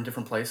 oh, we're in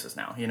different places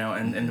now, you know.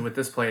 And with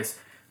this place,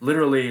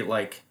 literally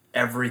like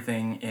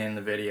everything in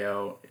the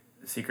video,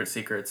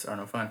 secrets are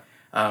no fun.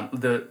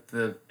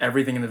 The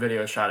everything in the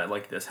video is shot at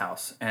like this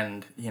house,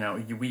 and, you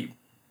know, we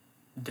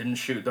didn't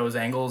shoot those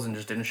angles and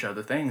just didn't show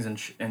the things,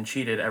 and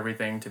cheated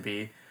everything to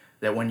be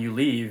that when you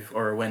leave,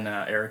 or when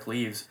Eric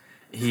leaves,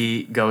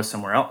 he goes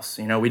somewhere else.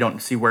 You know, we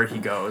don't see where he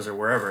goes or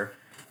wherever,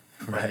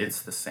 but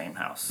it's the same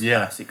house.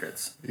 Yeah.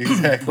 Secrets.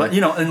 Exactly. But,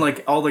 you know, and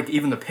like all, like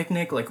even the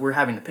picnic, like we're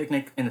having the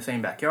picnic in the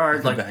same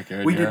backyard. Like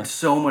we did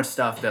so much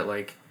stuff that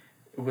like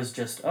it was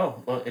just,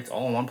 oh, well, it's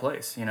all in one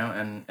place, you know,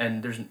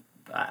 and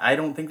I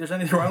don't think there's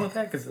anything wrong with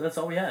that, because that's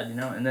all we had, you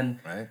know. And then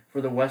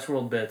for the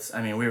Westworld bits,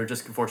 I mean, we were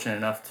just fortunate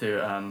enough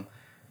to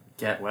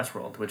get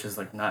Westworld, which is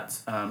like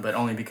nuts, but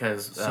only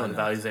because the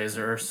Values Days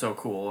are so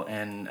cool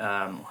and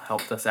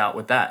helped us out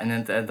with that. And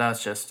then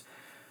that's just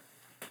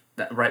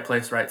that right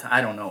place, right time.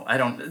 I don't know.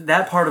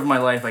 That part of my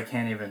life I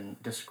can't even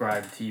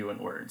describe to you in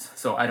words.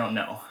 So I don't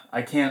know.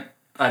 I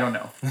don't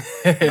know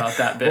about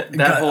that bit.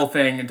 That whole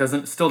thing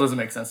still doesn't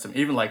make sense to me.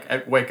 Even like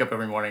I wake up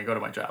every morning and go to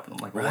my job, and I'm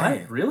like,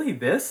 what? Really?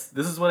 This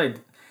is what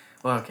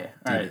Well, okay.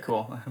 All right.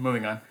 Cool.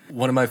 Moving on.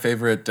 One of my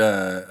favorite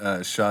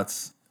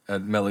shots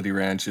at Melody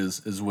Ranch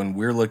is when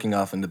we're looking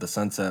off into the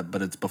sunset,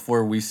 but it's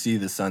before we see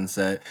the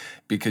sunset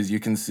because you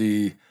can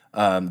see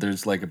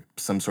there's like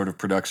some sort of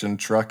production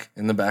truck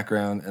in the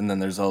background, and then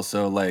there's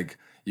also like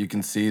you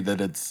can see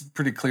that it's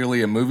pretty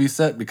clearly a movie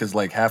set because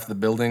like half the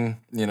building,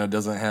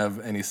 doesn't have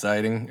any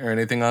siding or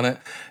anything on it.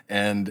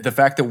 And the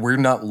fact that we're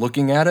not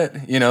looking at it,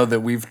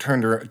 that we've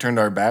turned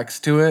our backs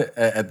to it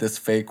at this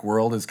fake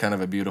world is kind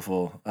of a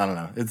beautiful, I don't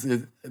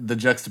know. The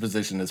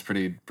juxtaposition is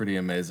pretty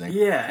amazing.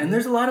 Yeah, and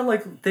there's a lot of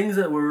like things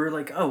that we're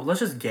like, oh, let's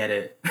just get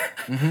it.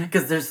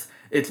 Because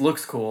it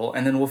looks cool,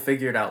 and then we'll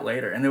figure it out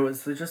later. And it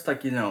was just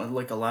like,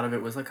 like a lot of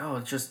it was like, oh,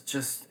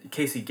 just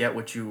Casey, get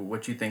what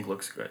you think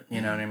looks good.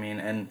 You know what I mean?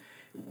 And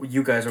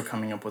you guys were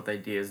coming up with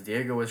ideas.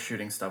 Diego was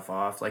shooting stuff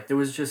off. Like there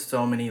was just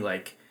so many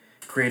like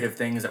creative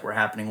things that were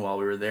happening while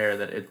we were there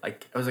that it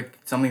like I was like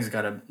something's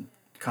got to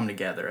come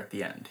together at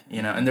the end,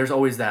 And there's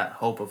always that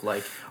hope of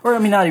like, or I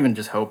mean not even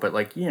just hope, but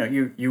like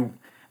you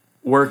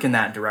work in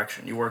that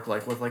direction. You work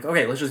like with like,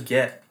 okay, let's just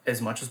get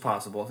as much as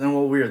possible. Then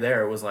while we were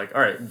there, it was like,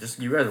 all right, just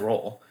you guys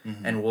roll,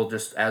 and we'll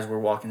just as we're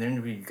walking there,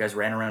 you guys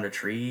ran around a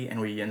tree,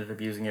 and we ended up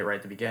using it right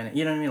at the beginning.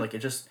 You know what I mean? Like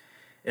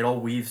it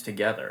all weaves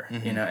together,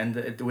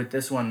 And with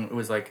this one, it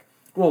was like,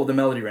 well, the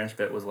Melody Ranch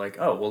bit was like,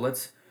 oh, well,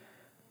 let's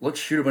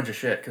shoot a bunch of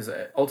shit because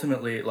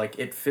ultimately, like,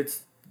 it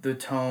fits the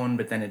tone,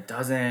 but then it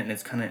doesn't, and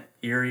it's kind of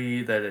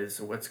eerie. That is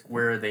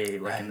where are they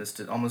like in this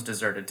almost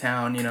deserted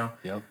town,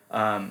 Yep.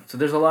 So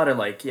there's a lot of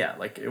like, yeah,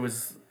 like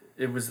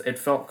it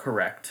felt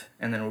correct.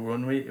 And then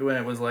when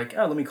it was like,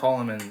 oh, let me call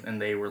them,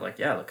 and they were like,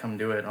 yeah, come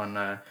do it on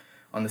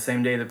the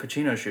same day that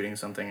Pacino's shooting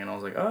something, and I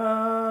was like,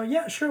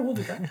 yeah, sure, we'll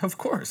do that. Of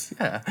course,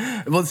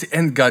 yeah. Well,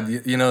 and God,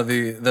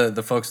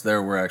 the folks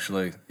there were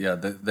actually, yeah,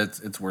 that's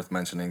it's worth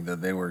mentioning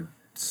that they were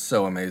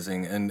so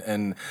amazing,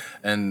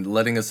 and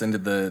letting us into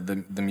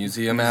the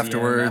museum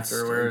afterwards.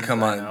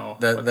 Come on,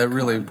 that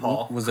really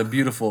was a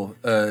beautiful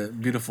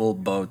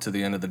bow to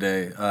the end of the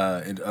day.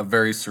 A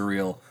very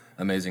surreal,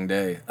 amazing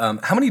day.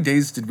 How many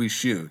days did we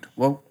shoot?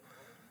 Well,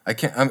 I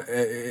can't.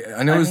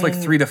 I know it was like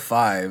 3 to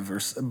 5,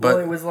 but well,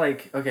 it was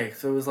like okay,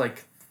 so it was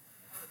like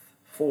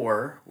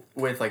 4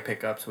 with like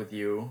pickups with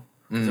you.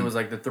 So it was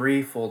like the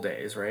 3 full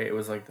days, right? It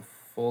was like the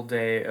full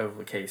day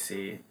of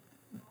Casey,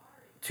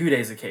 2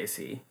 days of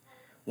Casey,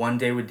 1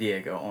 day with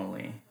Diego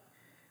only,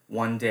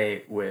 1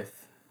 day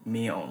with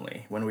me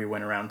only. When we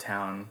went around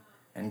town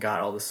and got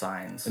all the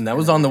signs, and that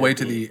was on the way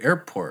to the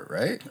airport,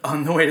 right?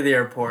 On the way to the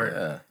airport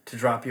to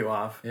drop you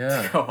off.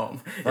 Yeah, to go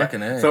home.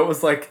 Fucking A. So it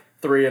was like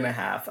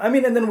 3.5. I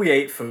mean, and then we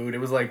ate food. It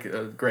was like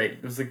great.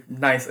 It was like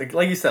nice.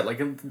 Like you said, like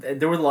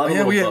there were a lot of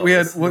little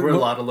bows. There were a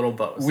lot of little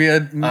bows. We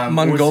had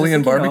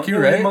Mongolian barbecue,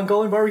 right?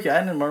 Mongolian barbecue. I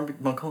hadn't had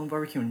Mongolian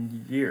barbecue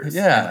in years.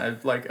 Yeah.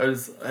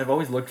 And I've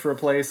always looked for a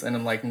place, and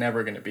I'm like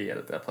never gonna be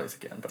at that place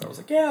again. But I was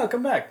like, yeah, I'll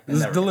come back.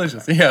 This is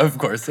delicious. Yeah, of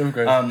course.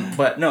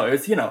 But no,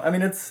 it's I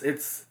mean,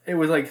 it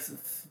was like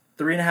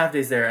 3.5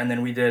 days there, and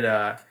then we did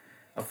a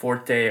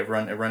 4th day of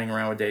running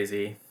around with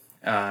Daisy,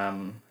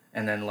 and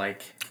then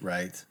like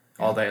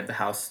all the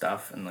house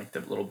stuff and like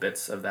the little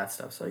bits of that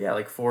stuff. So yeah,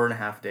 like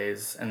 4.5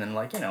 days, and then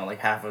like like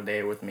half a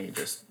day with me,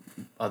 just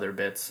other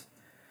bits.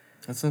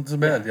 That's not so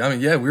bad. Yeah. I mean,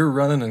 yeah, we were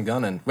running and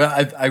gunning.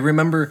 Well, I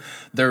remember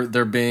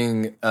there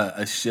being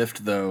a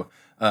shift though,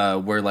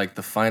 where like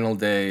the final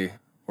day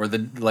or the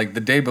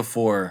day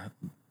before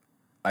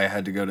I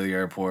had to go to the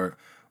airport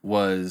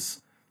was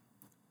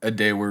a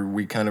day where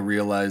we kind of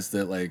realized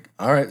that like,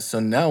 all right,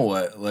 so now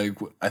what? Like,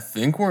 I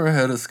think we're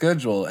ahead of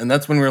schedule. And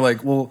that's when we were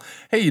like, well,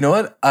 hey, you know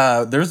what?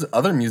 There's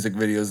other music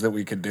videos that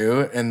we could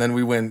do. And then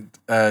we went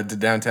to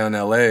downtown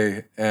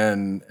LA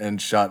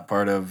and shot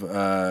part of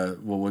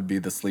what would be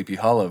the Sleepy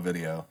Hollow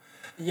video.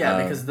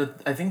 Yeah, because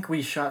I think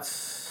we shot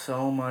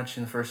so much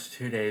in the first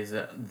 2 days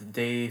that the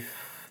day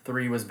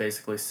 3 was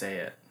basically Say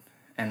It.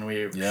 And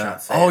we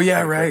shot Say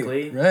It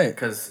quickly, right.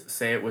 Because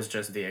Say It was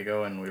just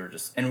Diego, and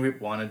we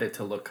wanted it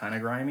to look kind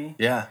of grimy,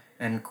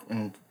 and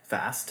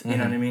fast. You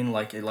know what I mean?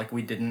 Like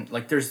we didn't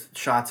like. There's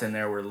shots in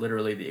there where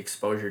literally the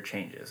exposure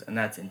changes, and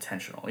that's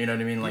intentional. You know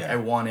what I mean? Like I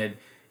wanted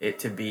it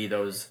to be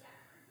those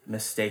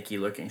mistakey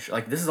looking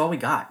like this is all we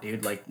got,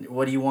 dude. Like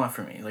what do you want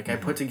from me? Like I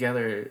put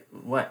together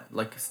what?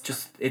 Like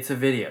it's a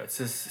video.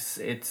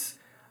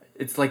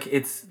 It's like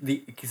it's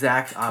the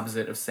exact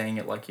opposite of saying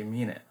it like you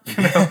mean it.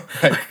 You know?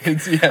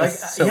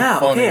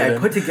 I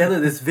put together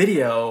this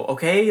video.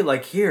 Okay,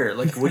 like here,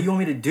 like what do you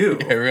want me to do?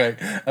 Yeah, right.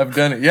 I've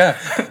done it. Yeah,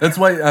 that's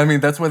why. I mean,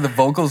 that's why the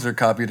vocals are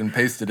copied and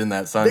pasted in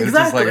that song.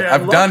 Exactly. It's just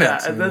like I've done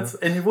that. it. And that's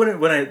and you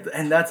wouldn't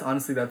and that's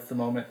honestly that's the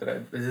moment that I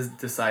just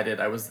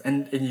decided I was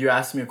and you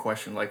asked me a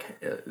question like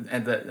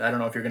and that I don't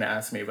know if you're gonna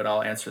ask me, but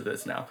I'll answer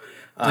this now.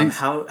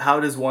 How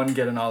does one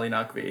get an Ollie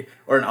Nakvi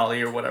or an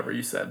Ollie or whatever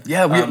you said?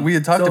 Yeah, we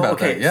had talked about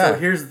that. Yeah. So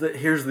here's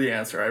the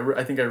answer.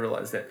 I think I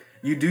realized it.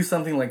 You do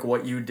something like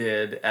what you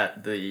did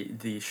at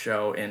the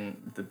show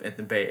at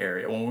the Bay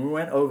Area when we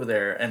went over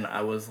there, and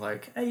I was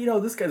like, hey,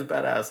 this guy's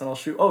badass, and I'll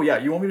shoot. Oh yeah,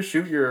 you want me to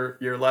shoot your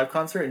live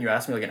concert? And you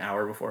asked me like an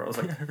hour before. I was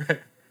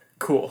like,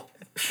 cool.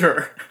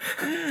 Sure.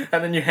 And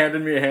then you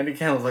handed me a handy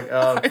cam. I was like,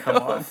 oh, come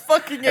on.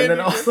 Fucking And then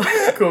I was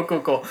like,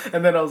 cool.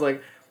 And then I was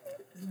like,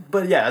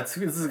 but yeah, this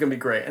is gonna be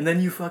great. And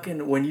then you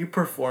when you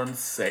performed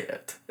Say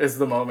It is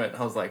the moment.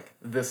 I was like,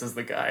 this is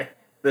the guy.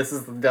 This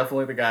is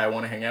definitely the guy I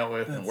want to hang out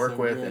with and work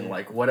with, and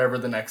like whatever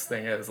the next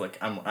thing is, like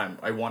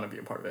I want to be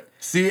a part of it.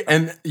 See,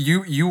 and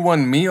you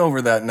won me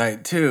over that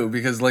night too,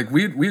 because like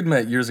we'd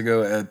met years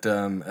ago at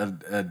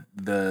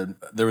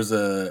there was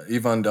a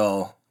Yvonne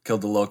Dahl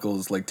Killed the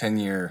Locals like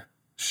 10-year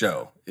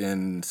show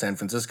in San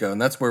Francisco, and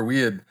that's where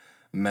we had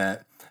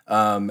met.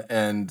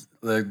 And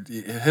like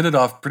hit it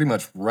off pretty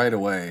much right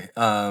away,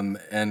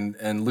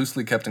 and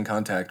loosely kept in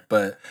contact.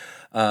 But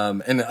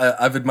and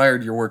I've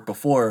admired your work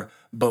before,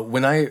 but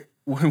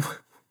when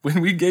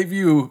we gave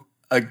you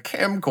a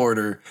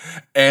camcorder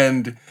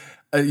and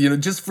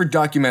just for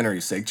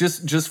documentary's sake,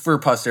 just for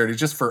posterity,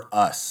 just for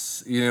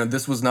us,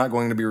 this was not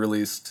going to be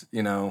released,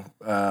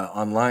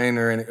 online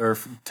or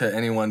to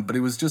anyone, but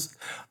it was just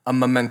a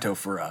memento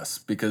for us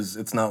because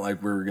it's not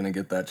like we were going to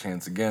get that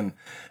chance again.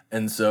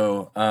 And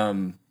so,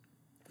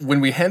 when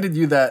we handed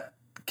you that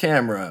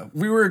camera,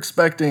 we were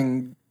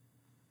expecting,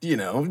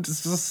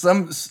 just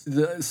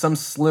some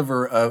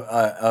sliver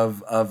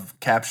of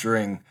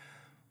capturing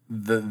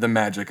the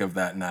magic of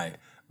that night.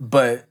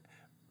 But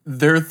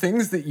there are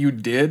things that you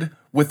did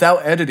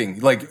without editing,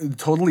 like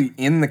totally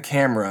in the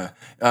camera,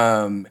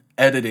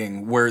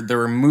 editing, where there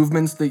were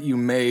movements that you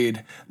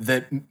made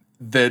that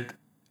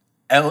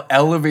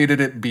elevated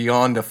it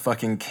beyond a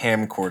fucking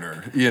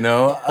camcorder,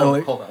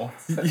 Hold on one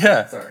second.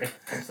 Yeah. Sorry.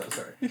 I'm so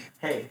sorry.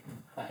 Hey.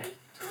 Hi.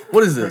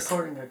 What is this?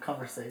 Recording a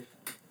conversation.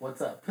 What's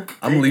up?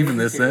 I'm leaving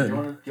this in.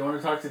 Do you want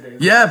to talk to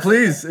David? Yeah,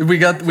 please. We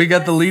got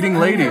the leading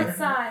lady.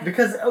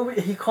 Because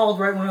he called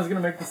right when I was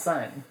gonna make the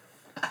sign.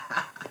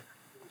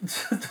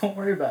 Just don't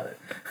worry about it.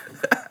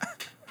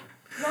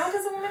 Now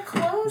doesn't want to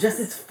close.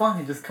 It's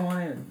fine. Just come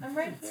on in. I'm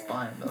right here. It's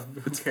fine. Though.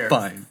 Who It's cares?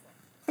 fine.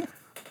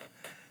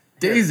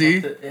 Daisy.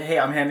 Hey,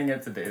 I'm handing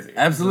it to Daisy.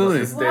 Absolutely.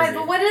 This is Why? Daisy.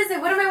 But what is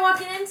it? What am I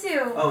walking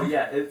into? Oh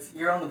yeah,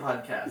 you're on the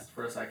podcast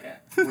for a second.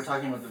 We're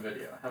talking about the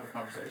video. Have a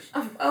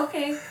conversation.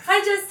 Okay.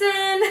 Hi,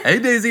 Justin. Hey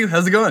Daisy,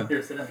 how's it going?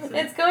 Here, sit down.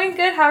 It's going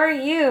good. How are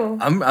you?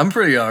 I'm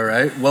pretty all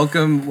right.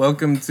 Welcome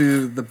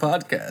to the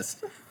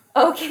podcast.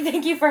 Okay,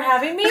 thank you for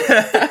having me.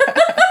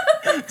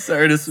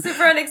 Sorry to.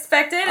 Super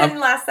unexpected and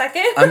last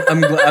second.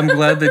 I'm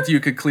glad that you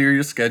could clear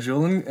your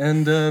schedule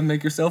and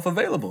make yourself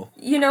available.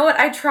 You know what?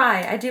 I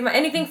try. I do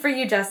anything for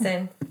you,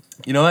 Justin.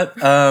 You know what?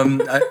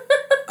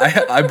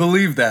 I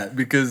believe that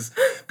because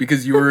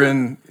you were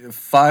in a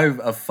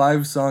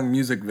 5-song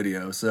music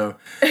video. So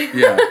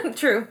yeah,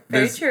 True.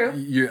 Very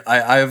true.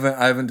 I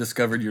haven't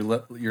discovered your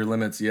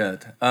limits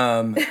yet.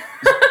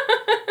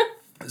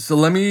 So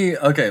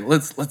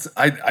let's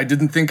I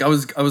didn't think I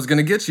was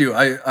gonna get you.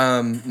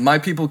 My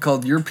people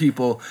called your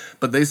people,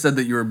 but they said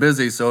that you were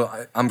busy, so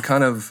I'm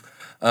kind of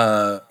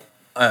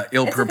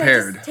ill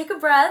prepared. Okay, just take a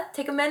breath,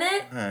 take a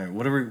minute. All right,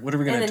 what are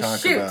we gonna talk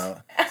shoot.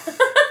 about?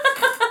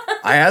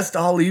 I asked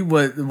Ali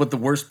what the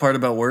worst part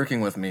about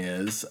working with me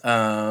is.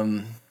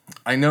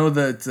 I know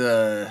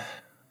that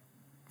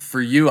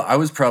for you, I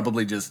was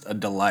probably just a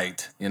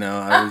delight.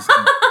 I was.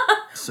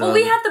 So, Well,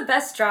 we had the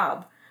best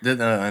job.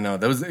 I know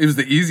it was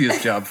the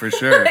easiest job for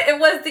sure. It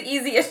was the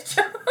easiest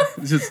job.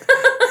 Just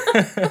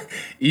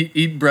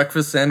eat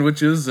breakfast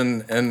sandwiches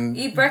and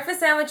Eat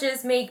breakfast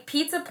sandwiches, make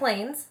pizza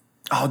planes.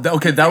 Oh,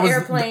 okay. That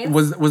Airplanes.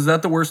 was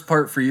that the worst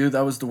part for you?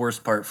 That was the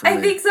worst part for me.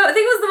 I think so. I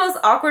think it was the most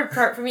awkward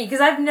part for me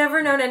because I've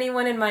never known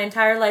anyone in my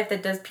entire life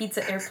that does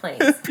pizza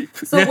airplanes.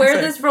 So Yes,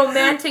 where this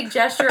romantic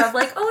gesture of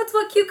like, oh, it's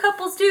what cute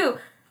couples do.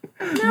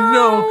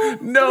 No.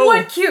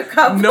 What cute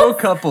couples? No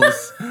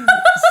couples.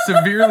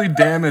 Severely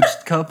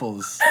damaged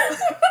couples.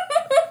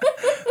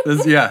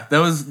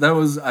 That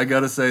was I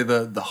gotta say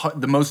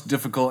the most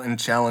difficult and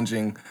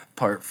challenging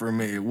part for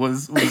me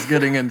was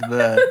getting into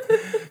the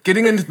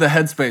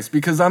headspace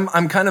because I'm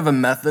kind of a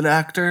method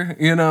actor,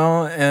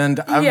 and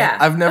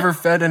I've never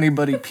fed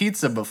anybody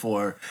pizza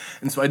before,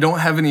 and so I don't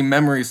have any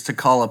memories to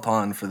call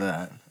upon for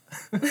that.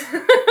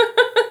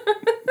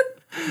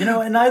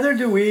 And neither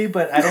do we,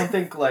 but I don't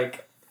think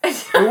like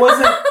it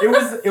was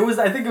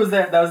I think it was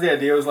that was the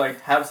idea. It was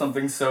like have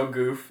something so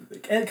goof,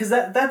 and because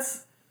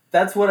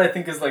that's what I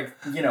think is like,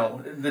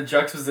 the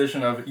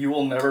juxtaposition of you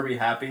will never be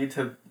happy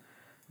to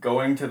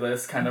going to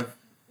this kind of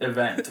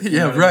event.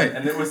 Yeah, right. I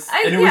mean? And it was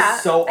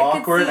so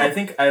awkward. I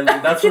think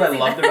that's what I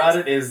loved about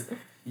it is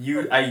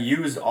I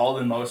used all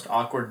the most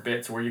awkward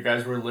bits where you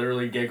guys were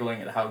literally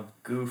giggling at how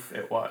goof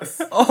it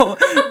was. Oh,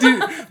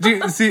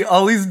 dude, see,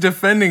 Ollie's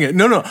defending it.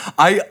 No,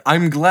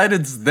 I'm glad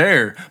it's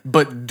there,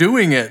 but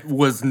doing it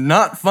was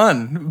not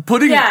fun.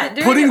 Putting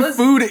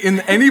food in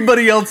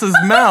anybody else's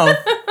mouth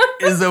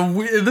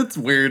that's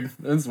weird.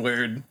 That's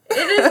weird.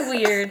 It is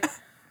weird.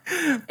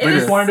 I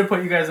just wanted to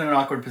put you guys in an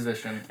awkward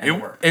position, and it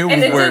worked. It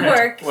did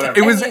work. Whatever.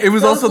 It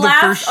was also the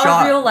first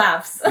shot. Real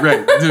laughs.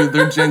 Right,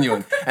 they're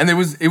genuine. And it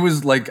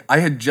was like I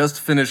had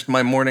just finished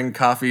my morning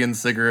coffee and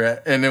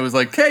cigarette, and it was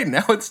like, hey,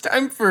 now it's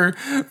time for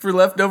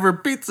leftover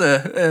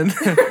pizza, and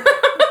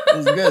it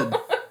was good.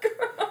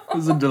 It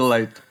was a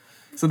delight.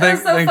 So That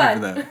was so thank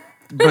fun. you for that.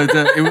 But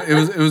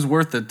it was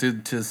worth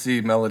it to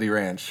see Melody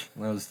Ranch.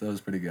 That was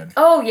pretty good.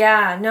 Oh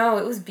yeah, no,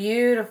 it was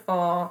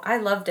beautiful. I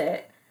loved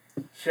it.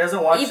 She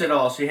hasn't watched it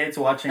all. She hates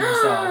watching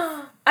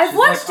herself. I've She's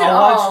watched like, it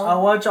all.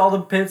 I'll watch all the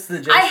bits that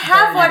Jason I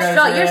have you watched guys it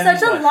all. are You're in,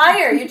 such a but-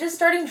 liar. You're just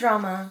starting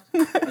drama.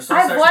 I'm so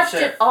I've sorry, watched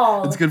shit. it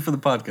all. It's good for the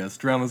podcast.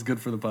 Drama's good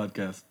for the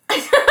podcast.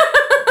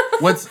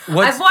 What's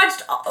I've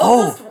watched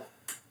almost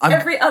I've-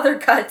 every other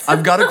cut.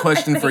 I've got a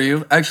question for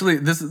you. Actually,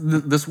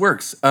 this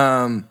works.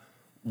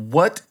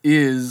 What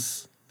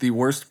is the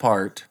worst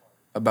part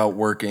about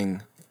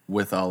working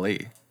with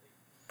Ali?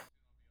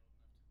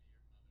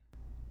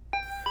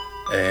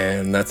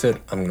 And that's it.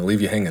 I'm going to leave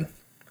you hanging.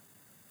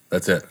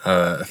 That's it.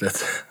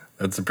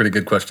 That's a pretty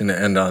good question to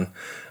end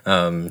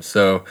on.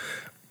 So,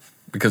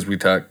 because we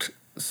talked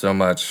so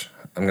much,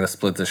 I'm going to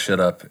split this shit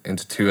up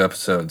into 2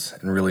 episodes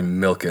and really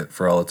milk it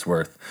for all it's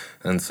worth.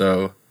 And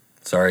so,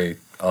 sorry,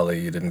 Ali,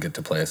 you didn't get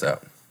to play us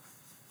out.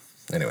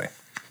 Anyway,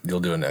 you'll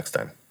do it next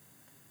time.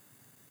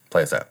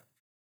 Play us out.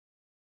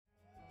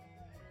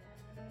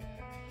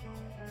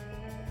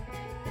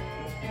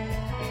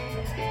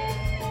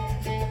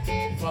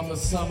 If I'm the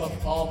sum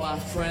of all my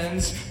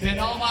friends, then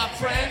all my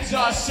friends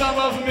are some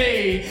of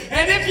me.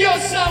 And if you're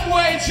some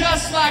way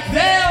just like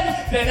them,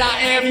 then I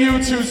am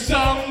you to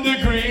some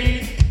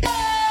degree.